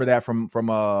guys remember that from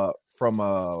what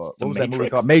was that movie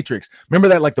called? Matrix. Remember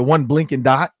that, like, the one blinking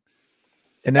dot?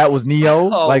 And that was Neo.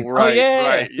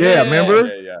 Right. Yeah, remember?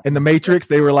 Yeah. In the Matrix,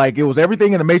 they were like, it was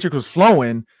everything in the Matrix was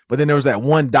flowing, but then there was that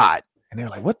one dot. And they're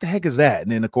like, what the heck is that?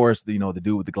 And then, of course, the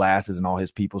dude with the glasses and all his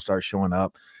people start showing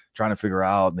up, trying to figure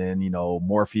out. And then,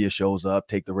 Morpheus shows up,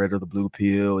 take the red or the blue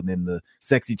pill. And then the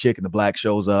sexy chick in the black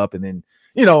shows up. And then,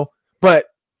 but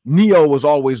Neo was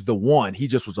always the one. He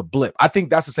just was a blip. I think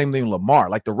that's the same thing with Lamar.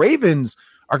 Like, the Ravens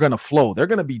are going to flow. They're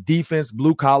going to be defense,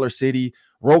 blue collar city.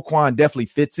 Roquan definitely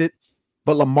fits it.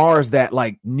 But Lamar's that,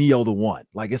 like, Neo the one.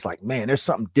 Like, it's like, man, there's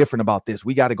something different about this.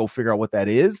 We got to go figure out what that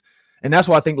is. And that's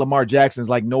why I think Lamar Jackson's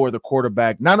like no other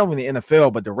quarterback, not only in the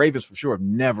NFL, but the Ravens for sure have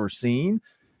never seen.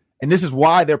 And this is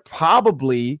why they're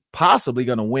possibly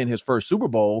going to win his first Super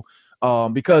Bowl,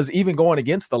 because even going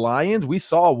against the Lions, we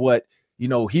saw what,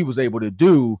 he was able to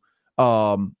do.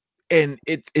 And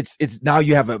it's now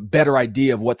you have a better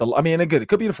idea of what it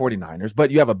could be the 49ers, but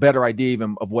you have a better idea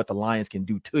even of what the Lions can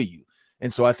do to you.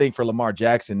 And so I think for Lamar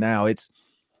Jackson now, it's,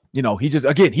 he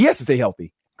has to stay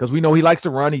healthy because we know he likes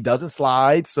to run. He doesn't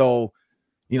slide. So,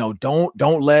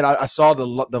 don't let. I saw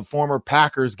the former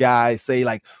Packers guy say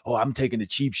like, "Oh, I'm taking a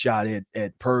cheap shot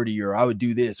at Purdy," or "I would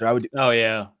do this," or "I would." Oh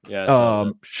yeah.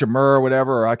 Shamura or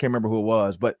whatever. Or I can't remember who it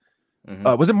was, but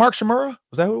was it Mark Shamura?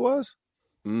 Was that who it was?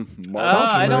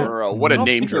 I don't. What a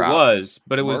name drop it was,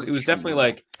 but it was definitely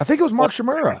like. I think it was Mark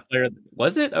Shamura.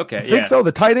 Was it? Okay, I think so.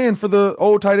 The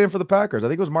old tight end for the Packers. I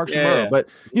think it was Mark Shamura. But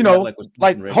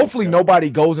hopefully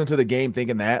nobody goes into the game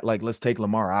thinking that like let's take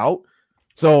Lamar out.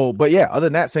 So, but yeah, other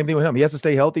than that, same thing with him. He has to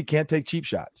stay healthy. Can't take cheap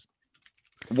shots.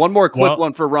 One more quick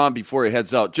one for Ron before he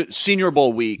heads out. Senior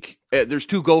Bowl week. There's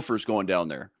 2 Gophers going down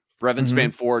there. Brevin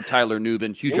Spanford, Tyler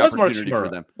Newbin. Huge opportunity for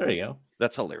them. There you go.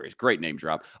 That's hilarious. Great name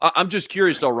drop. I'm just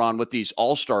curious, though, Ron, with these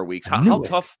all-star weeks, how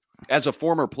tough, as a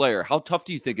former player, how tough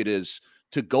do you think it is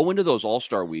to go into those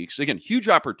all-star weeks? Again, huge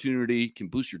opportunity, can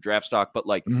boost your draft stock, but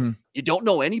you don't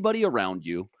know anybody around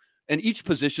you, and each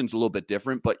position's a little bit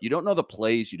different, but you don't know the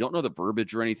plays, you don't know the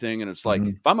verbiage or anything, and it's like,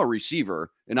 if I'm a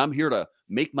receiver and I'm here to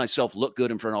make myself look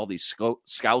good in front of all these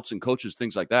scouts and coaches,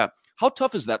 things like that, how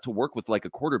tough is that to work with like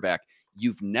a quarterback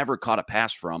you've never caught a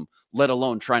pass from, let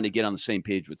alone trying to get on the same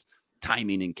page with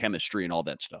timing and chemistry and all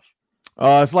that stuff?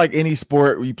 It's like any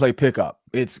sport where you play pickup.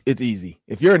 It's easy.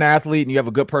 If you're an athlete and you have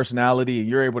a good personality and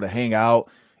you're able to hang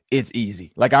out, it's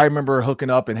easy. Like I remember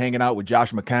hooking up and hanging out with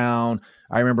Josh McCown.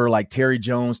 I remember like Terry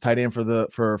Jones, tight end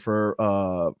for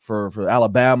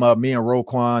Alabama. Me and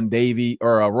Rohan Davey,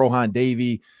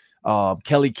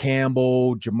 Kelly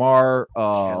Campbell, Jamar.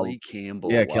 Kelly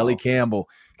Campbell. Yeah, wow. Kelly Campbell.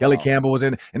 Kelly Campbell was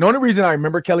in. And the only reason I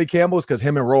remember Kelly Campbell is because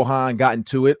him and Rohan got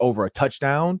into it over a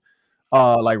touchdown.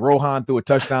 Like Rohan threw a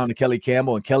touchdown to Kelly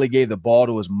Campbell, and Kelly gave the ball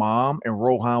to his mom, and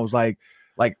Rohan was like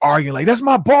arguing, like, "That's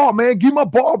my ball, man. Give my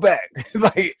ball back." It's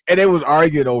like, and they was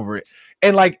arguing over it.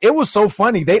 And like it was so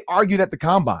funny. They argued at the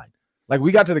combine. Like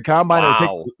we got to the combine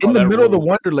in the middle of the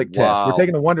Wonderlic test. We're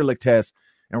taking a Wonderlic test,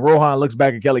 and Rohan looks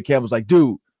back at Kelly Campbell's like,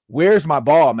 "Dude, where's my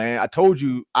ball, man? I told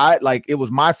you it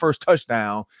was my first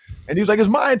touchdown." And he was like, "It's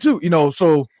mine too."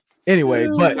 So anyway,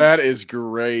 but that is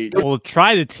great. We'll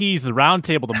try to tease the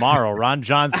roundtable tomorrow. Ron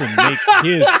Johnson makes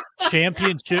his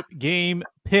championship game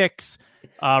picks.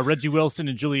 Reggie Wilson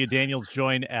and Julia Daniels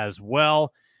join as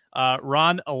well.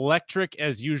 Ron, electric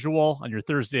as usual on your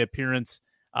Thursday appearance.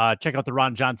 Check out the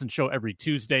Ron Johnson Show every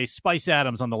Tuesday. Spice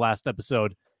Adams on the last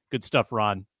episode. Good stuff,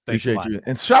 Ron. Thanks Appreciate you.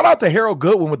 And shout out to Harold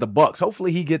Goodwin with the Bucks.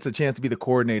 Hopefully he gets a chance to be the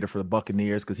coordinator for the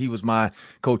Buccaneers because he was my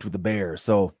coach with the Bears.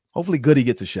 So hopefully Goody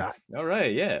gets a shot. All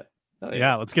right. Yeah.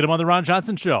 Yeah. Let's get him on the Ron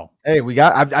Johnson Show. Hey,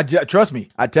 I trust me.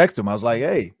 I texted him. I was like,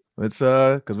 hey, let's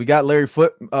because we got Larry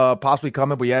Foote possibly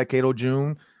coming, but yeah, Cato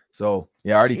June. So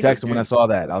yeah, I already texted him when I saw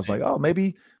that. I was like, oh,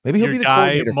 maybe he'll be the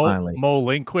coordinator finally. Mo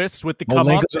Lindquist with the come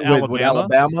up with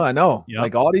Alabama. I know. Yep.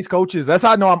 Like all these coaches, that's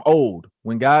how I know I'm old.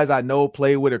 When guys I know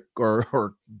play with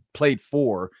or played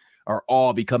for are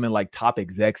all becoming like top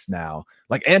execs now.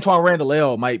 Like Antoine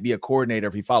Randall might be a coordinator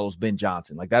if he follows Ben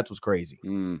Johnson. Like that's what's crazy.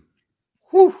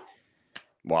 Whew.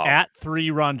 Wow. At 3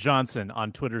 Ron Johnson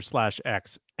on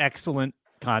Twitter/X. Excellent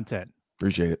content.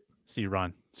 Appreciate it. See you,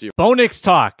 Ron. See you. Bo Nix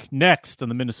talk next on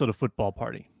the Minnesota Football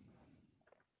Party.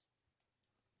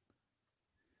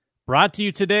 Brought to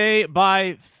you today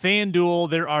by FanDuel.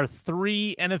 There are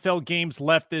 3 NFL games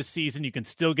left this season. You can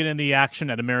still get in the action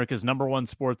at America's #1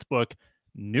 sportsbook.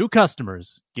 New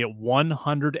customers get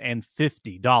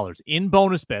 $150 in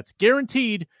bonus bets,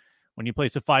 guaranteed when you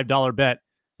place a $5 bet.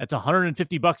 That's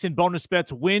 $150 in bonus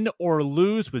bets, win or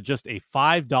lose with just a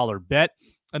 $5 bet.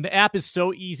 And the app is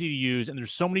so easy to use, and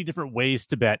there's so many different ways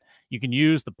to bet. You can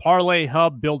use the Parlay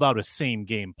Hub, build out a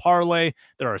same-game parlay.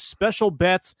 There are special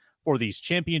bets for these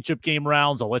championship game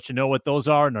rounds. I'll let you know what those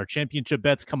are in our championship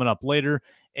bets coming up later.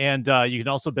 And you can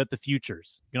also bet the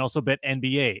futures. You can also bet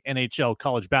NBA, NHL,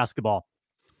 college basketball.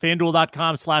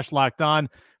 FanDuel.com/lockedon,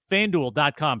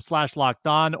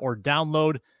 FanDuel.com/lockedon, or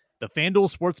download the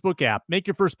FanDuel Sportsbook app. Make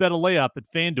your first bet a layup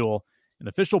at FanDuel, an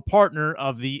official partner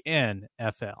of the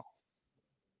NFL.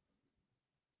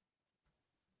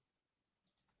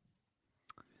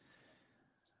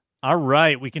 All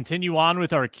right, we continue on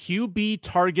with our QB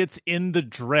targets in the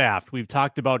draft. We've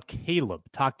talked about Caleb,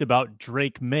 talked about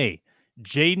Drake May,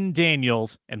 Jaden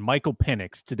Daniels, and Michael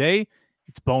Penix. Today,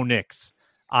 it's Bo Nix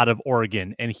out of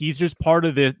Oregon, and he's just part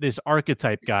of this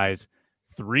archetype, guys.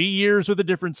 3 years with a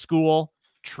different school,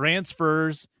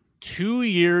 transfers, 2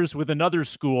 years with another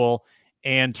school,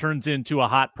 and turns into a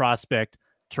hot prospect,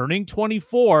 turning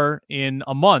 24 in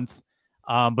a month.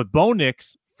 But Bo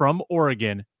Nix from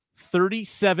Oregon,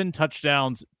 37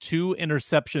 touchdowns, 2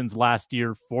 interceptions last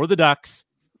year for the Ducks,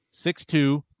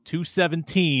 6'2",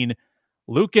 217.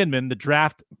 Luke Inman, the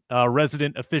draft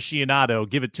resident aficionado,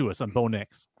 give it to us on Bo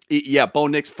Nix. Yeah, Bo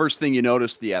Nix, first thing you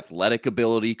notice, the athletic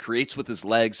ability, creates with his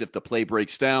legs. If the play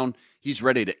breaks down, he's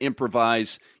ready to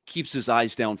improvise, keeps his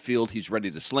eyes downfield. He's ready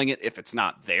to sling it. If it's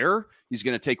not there, he's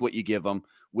going to take what you give him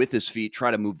with his feet,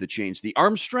 try to move the chains. The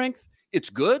arm strength, it's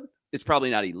good. It's probably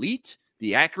not elite.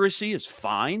 The accuracy is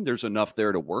fine. There's enough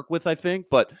there to work with, I think.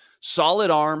 But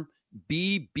solid arm,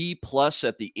 B+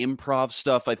 at the improv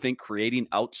stuff, I think, creating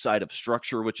outside of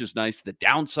structure, which is nice. The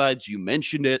downsides, you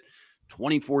mentioned it.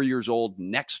 24 years old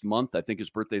next month. I think his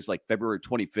birthday is like February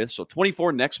 25th. So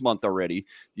 24 next month already.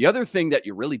 The other thing that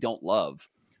you really don't love,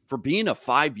 for being a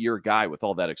 5-year guy with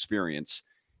all that experience,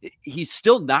 he's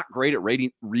still not great at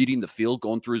reading the field,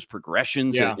 going through his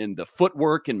progressions and the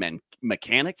footwork and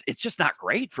mechanics. It's just not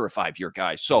great for a 5-year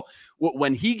guy. So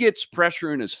when he gets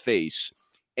pressure in his face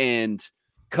and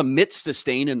commits to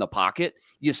staying in the pocket,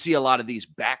 you see a lot of these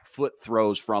back foot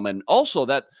throws from him. And also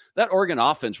that Oregon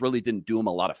offense really didn't do him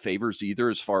a lot of favors either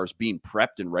as far as being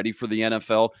prepped and ready for the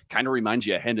NFL. Kind of reminds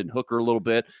you of Hendon Hooker a little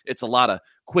bit. It's a lot of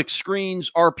quick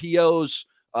screens, RPOs,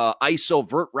 ISO,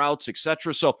 vert routes,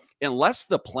 etc. So unless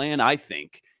the plan, I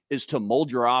think, is to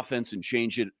mold your offense and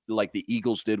change it like the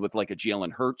Eagles did with like a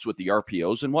Jalen Hurts with the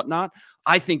RPOs and whatnot,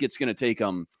 I think it's going to take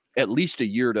them at least a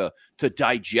year to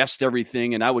digest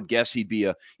everything. And I would guess he'd be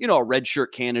a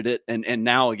redshirt candidate. And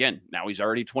now he's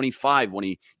already 25 when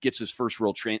he gets his first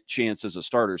real chance as a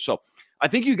starter. So I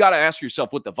think you got to ask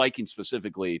yourself with the Vikings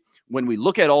specifically, when we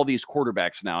look at all these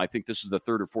quarterbacks now, I think this is the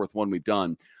third or fourth one we've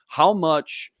done, how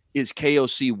much is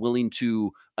KOC willing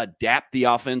to adapt the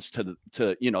offense to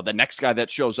the next guy that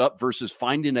shows up versus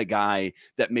finding a guy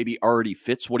that maybe already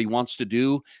fits what he wants to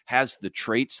do, has the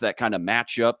traits that kind of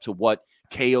match up to what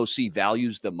KOC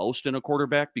values the most in a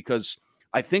quarterback? Because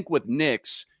I think with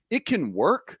Nix, it can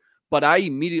work, but I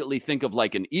immediately think of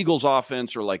like an Eagles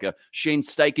offense or like a Shane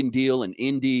Steichen deal in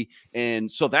Indy. And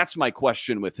so that's my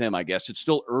question with him, I guess. It's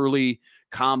still early.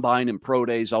 Combine and pro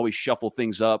days always shuffle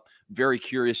things up. Very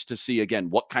curious to see, again,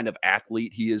 what kind of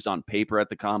athlete he is on paper at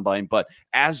the combine. But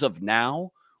as of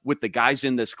now, with the guys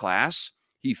in this class,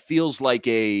 he feels like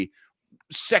a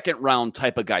second round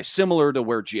type of guy, similar to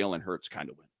where Jalen Hurts kind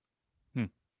of went.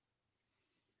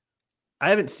 I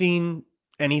haven't seen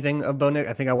anything of Bo Nix.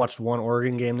 I think I watched one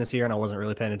Oregon game this year and I wasn't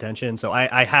really paying attention. So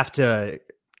I have to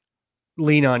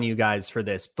lean on you guys for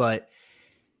this. But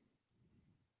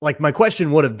like my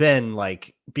question would have been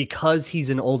like, because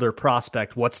he's an older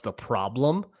prospect, what's the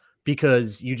problem?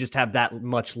 Because you just have that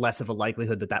much less of a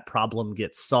likelihood that problem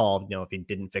gets solved. If he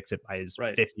didn't fix it by his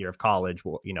fifth year of college,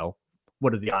 well,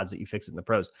 what are the odds that you fix it in the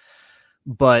pros?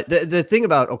 But the thing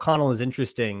about O'Connell is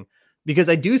interesting, because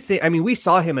I do think, we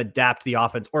saw him adapt the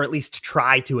offense, or at least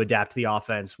try to adapt the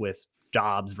offense with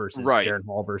Dobbs versus Jaron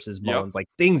Hall versus Mullins. Like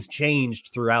things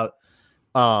changed throughout.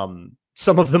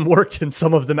 Some of them worked and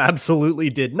some of them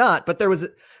absolutely did not, but there was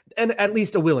at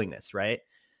least a willingness, right?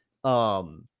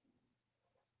 But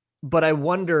I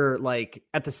wonder, like,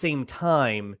 at the same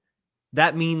time,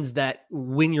 that means that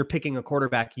when you're picking a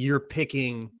quarterback, you're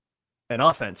picking an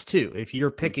offense too. If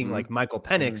you're picking like Michael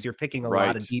Penix, you're picking a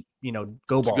lot of deep,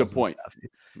 go balls and stuff.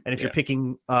 And if you're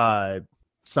picking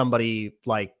somebody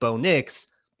like Bo Nix,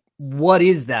 what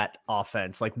is that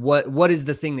offense? Like what is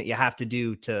the thing that you have to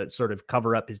do to sort of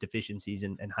cover up his deficiencies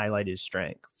and highlight his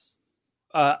strengths?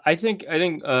 I think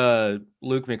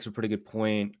Luke makes a pretty good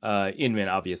point. Inman,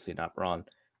 obviously not Braun.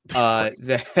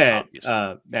 That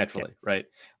naturally, right?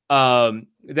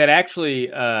 That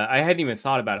actually, I hadn't even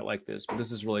thought about it like this, but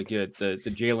this is really good. The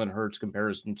Jalen Hurts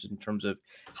comparisons in terms of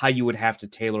how you would have to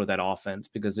tailor that offense,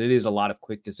 because it is a lot of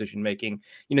quick decision making.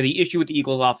 The issue with the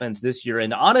Eagles offense this year,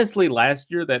 and honestly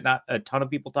last year, that not a ton of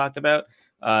people talked about.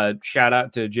 Shout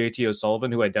out to JT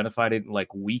O'Sullivan, who identified it in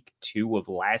like week 2 of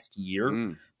last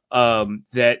year.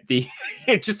 That the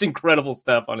just incredible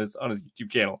stuff on his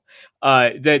YouTube channel.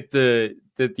 That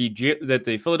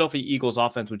the Philadelphia Eagles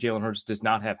offense with Jalen Hurts does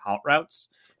not have hot routes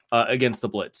against the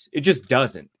blitz. It just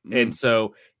doesn't. And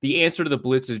so the answer to the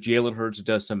blitz is Jalen Hurts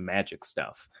does some magic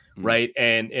stuff, right?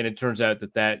 And it turns out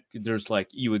that there's like,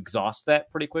 you exhaust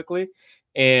that pretty quickly.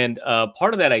 And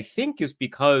part of that, I think, is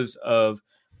because of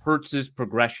Hurts's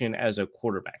progression as a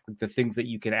quarterback, like the things that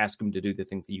you can ask him to do, the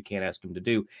things that you can't ask him to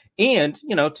do. And,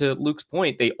 to Luke's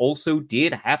point, they also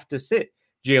did have to sit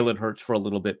Jalen Hurts for a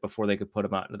little bit before they could put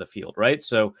him out into the field, right?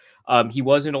 So he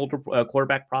was an older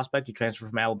quarterback prospect. He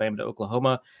transferred from Alabama to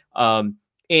Oklahoma.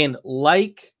 And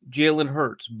like Jalen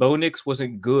Hurts, Bo Nix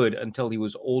wasn't good until he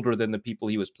was older than the people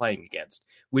he was playing against,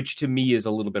 which to me is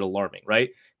a little bit alarming,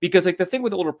 right? Because like the thing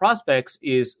with older prospects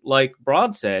is, like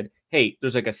Braun said, hey,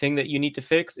 there's like a thing that you need to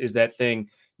fix. Is that thing,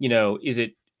 is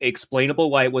it explainable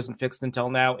why it wasn't fixed until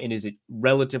now? And is it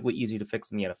relatively easy to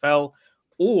fix in the NFL?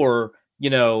 Or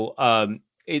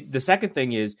The second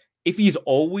thing is, if he's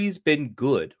always been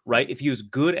good, right? If he was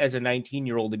good as a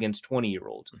 19-year-old against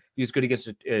 20-year-olds, he was good against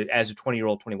as a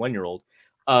 20-year-old, 21-year-old.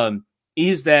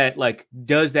 Is that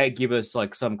does that give us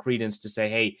some credence to say,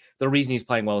 hey, the reason he's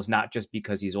playing well is not just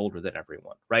because he's older than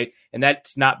everyone, right? And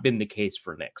that's not been the case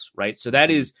for Nix, right? So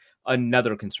that is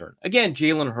another concern. Again,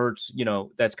 Jalen Hurts,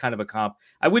 that's kind of a comp.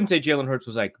 I wouldn't say Jalen Hurts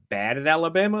was bad at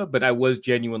Alabama, but I was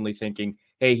genuinely thinking,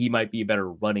 hey, he might be a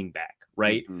better running back,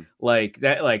 right?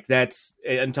 That's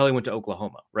until he went to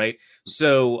Oklahoma, right?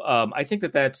 So I think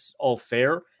that's all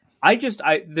fair.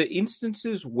 The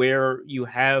instances where you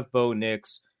have Bo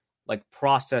Nix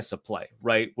process of play,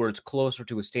 right, where it's closer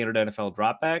to a standard NFL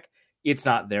drop back, it's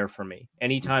not there for me.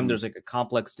 Anytime there's a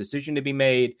complex decision to be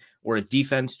made or a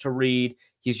defense to read,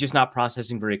 he's just not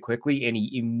processing very quickly, and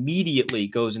he immediately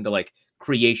goes into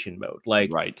creation mode.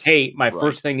 Hey, my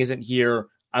first thing isn't here.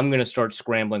 I'm going to start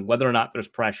scrambling, whether or not there's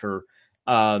pressure.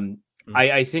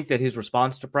 I think that his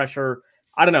response to pressure,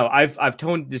 I don't know. I've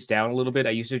toned this down a little bit. I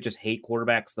used to just hate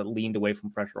quarterbacks that leaned away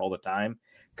from pressure all the time,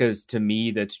 because to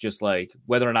me, that's just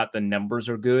whether or not the numbers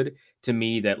are good, to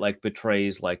me that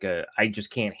betrays I just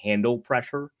can't handle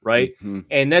pressure, right?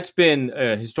 And that's been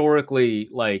historically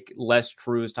less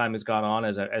true as time has gone on,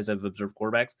 as I've observed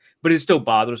quarterbacks, but it still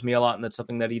bothers me a lot, and that's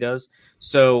something that he does.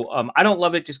 So I don't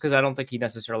love it just because I don't think he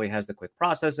necessarily has the quick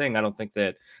processing. I don't think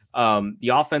that the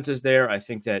offense is there. I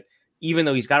think that even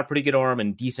though he's got a pretty good arm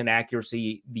and decent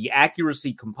accuracy, the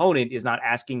accuracy component is not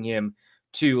asking him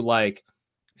to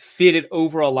fit it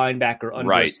over a linebacker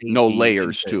under a safety. No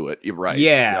layers to it. You're right.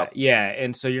 Yeah.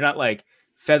 And so you're not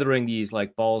feathering these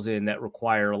balls in that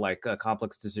require a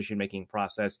complex decision-making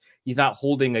process. He's not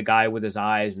holding a guy with his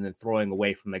eyes and then throwing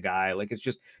away from the guy. It's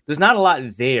just, there's not a lot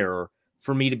there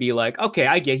for me to be okay,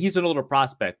 I get he's an older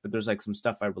prospect, but there's some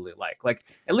stuff I really like.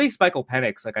 At least Michael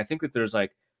Penix, I think that there's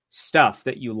stuff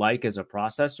that you like as a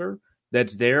processor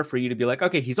that's there for you to be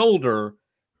okay, he's older,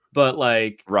 but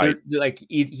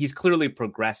he's clearly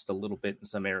progressed a little bit in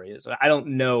some areas. I don't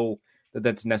know that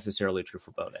that's necessarily true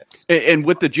for Bo Nix. And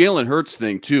with the Jalen Hurts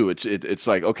thing too, it's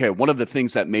okay, one of the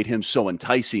things that made him so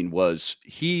enticing was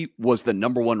he was the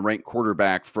number 1 ranked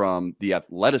quarterback from the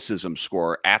athleticism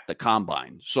score at the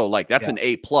combine. So that's an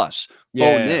A+. Bo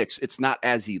Nix, it's not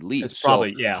as elite. It's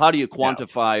probably, how do you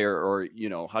quantify or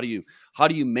how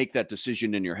do you make that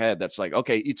decision in your head? That's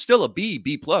okay, it's still a B+,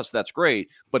 that's great,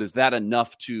 but is that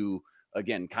enough to,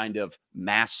 again, kind of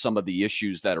mask some of the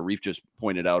issues that Arif just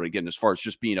pointed out, again, as far as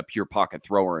just being a pure pocket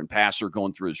thrower and passer,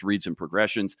 going through his reads and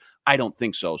progressions? I don't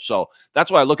think so. So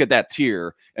that's why I look at that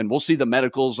tier, and we'll see the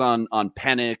medicals on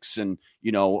Penix, and,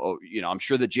 I'm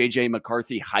sure the JJ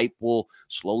McCarthy hype will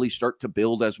slowly start to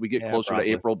build as we get closer to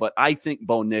April. But I think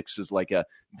Bo Nix is a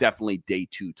definitely day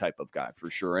 2 type of guy for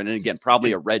sure. And again,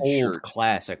 probably a red shirt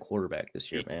class at quarterback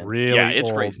this year, man. Really? Yeah, it's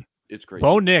crazy. It's crazy.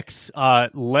 Bo Nix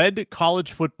led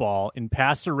college football in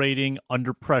passer rating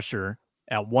under pressure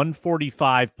at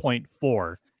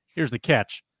 145.4. Here's the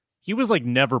catch. He was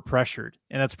never pressured.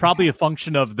 And that's probably a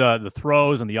function of the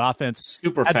throws and the offense.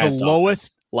 Super fast. At the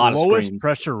lowest screens,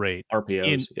 pressure rate.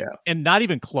 RPOs, and not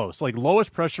even close.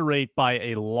 Lowest pressure rate by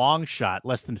a long shot,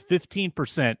 less than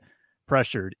 15%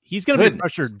 pressured. He's going to be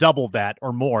pressured double that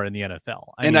or more in the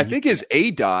NFL. I think his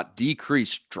ADOT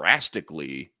decreased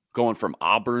drastically going from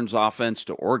Auburn's offense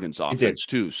to Oregon's offense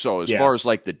too. So as far as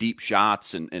the deep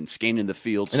shots and scanning the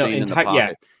field, staying in the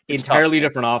pocket, entirely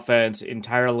different offense,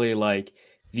 entirely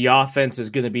the offense is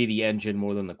going to be the engine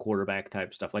more than the quarterback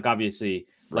type stuff. Obviously,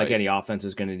 any offense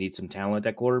is going to need some talent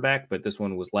at quarterback, but this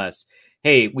one was less,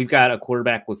 hey, we've got a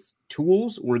quarterback with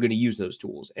tools, we're going to use those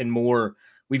tools, and more,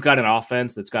 we've got an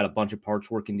offense that's got a bunch of parts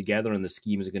working together, and the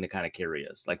scheme is going to kind of carry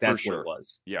us. That's what it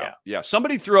was. Yeah.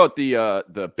 Somebody threw out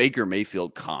the Baker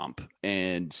Mayfield comp,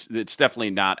 and it's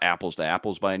definitely not apples to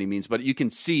apples by any means, but you can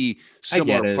see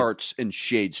similar parts and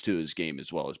shades to his game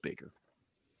as well as Baker.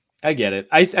 I get it.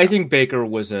 I think Baker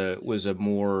was a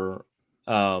more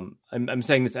I'm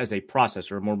saying this as a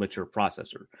processor, a more mature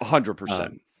processor.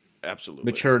 100%. Absolutely.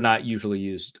 Mature, not usually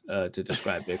used to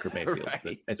describe Baker Mayfield.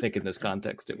 But I think in this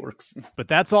context, it works. But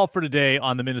that's all for today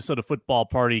on the Minnesota Football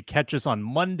Party. Catch us on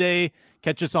Monday.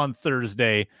 Catch us on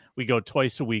Thursday. We go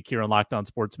twice a week here on Locked On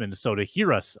Sports Minnesota.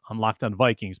 Hear us on Locked On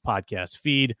Vikings podcast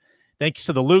feed. Thanks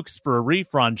to the Lukes. For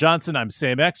Arif, Ron Johnson, I'm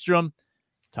Sam Ekstrom.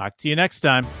 Talk to you next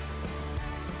time.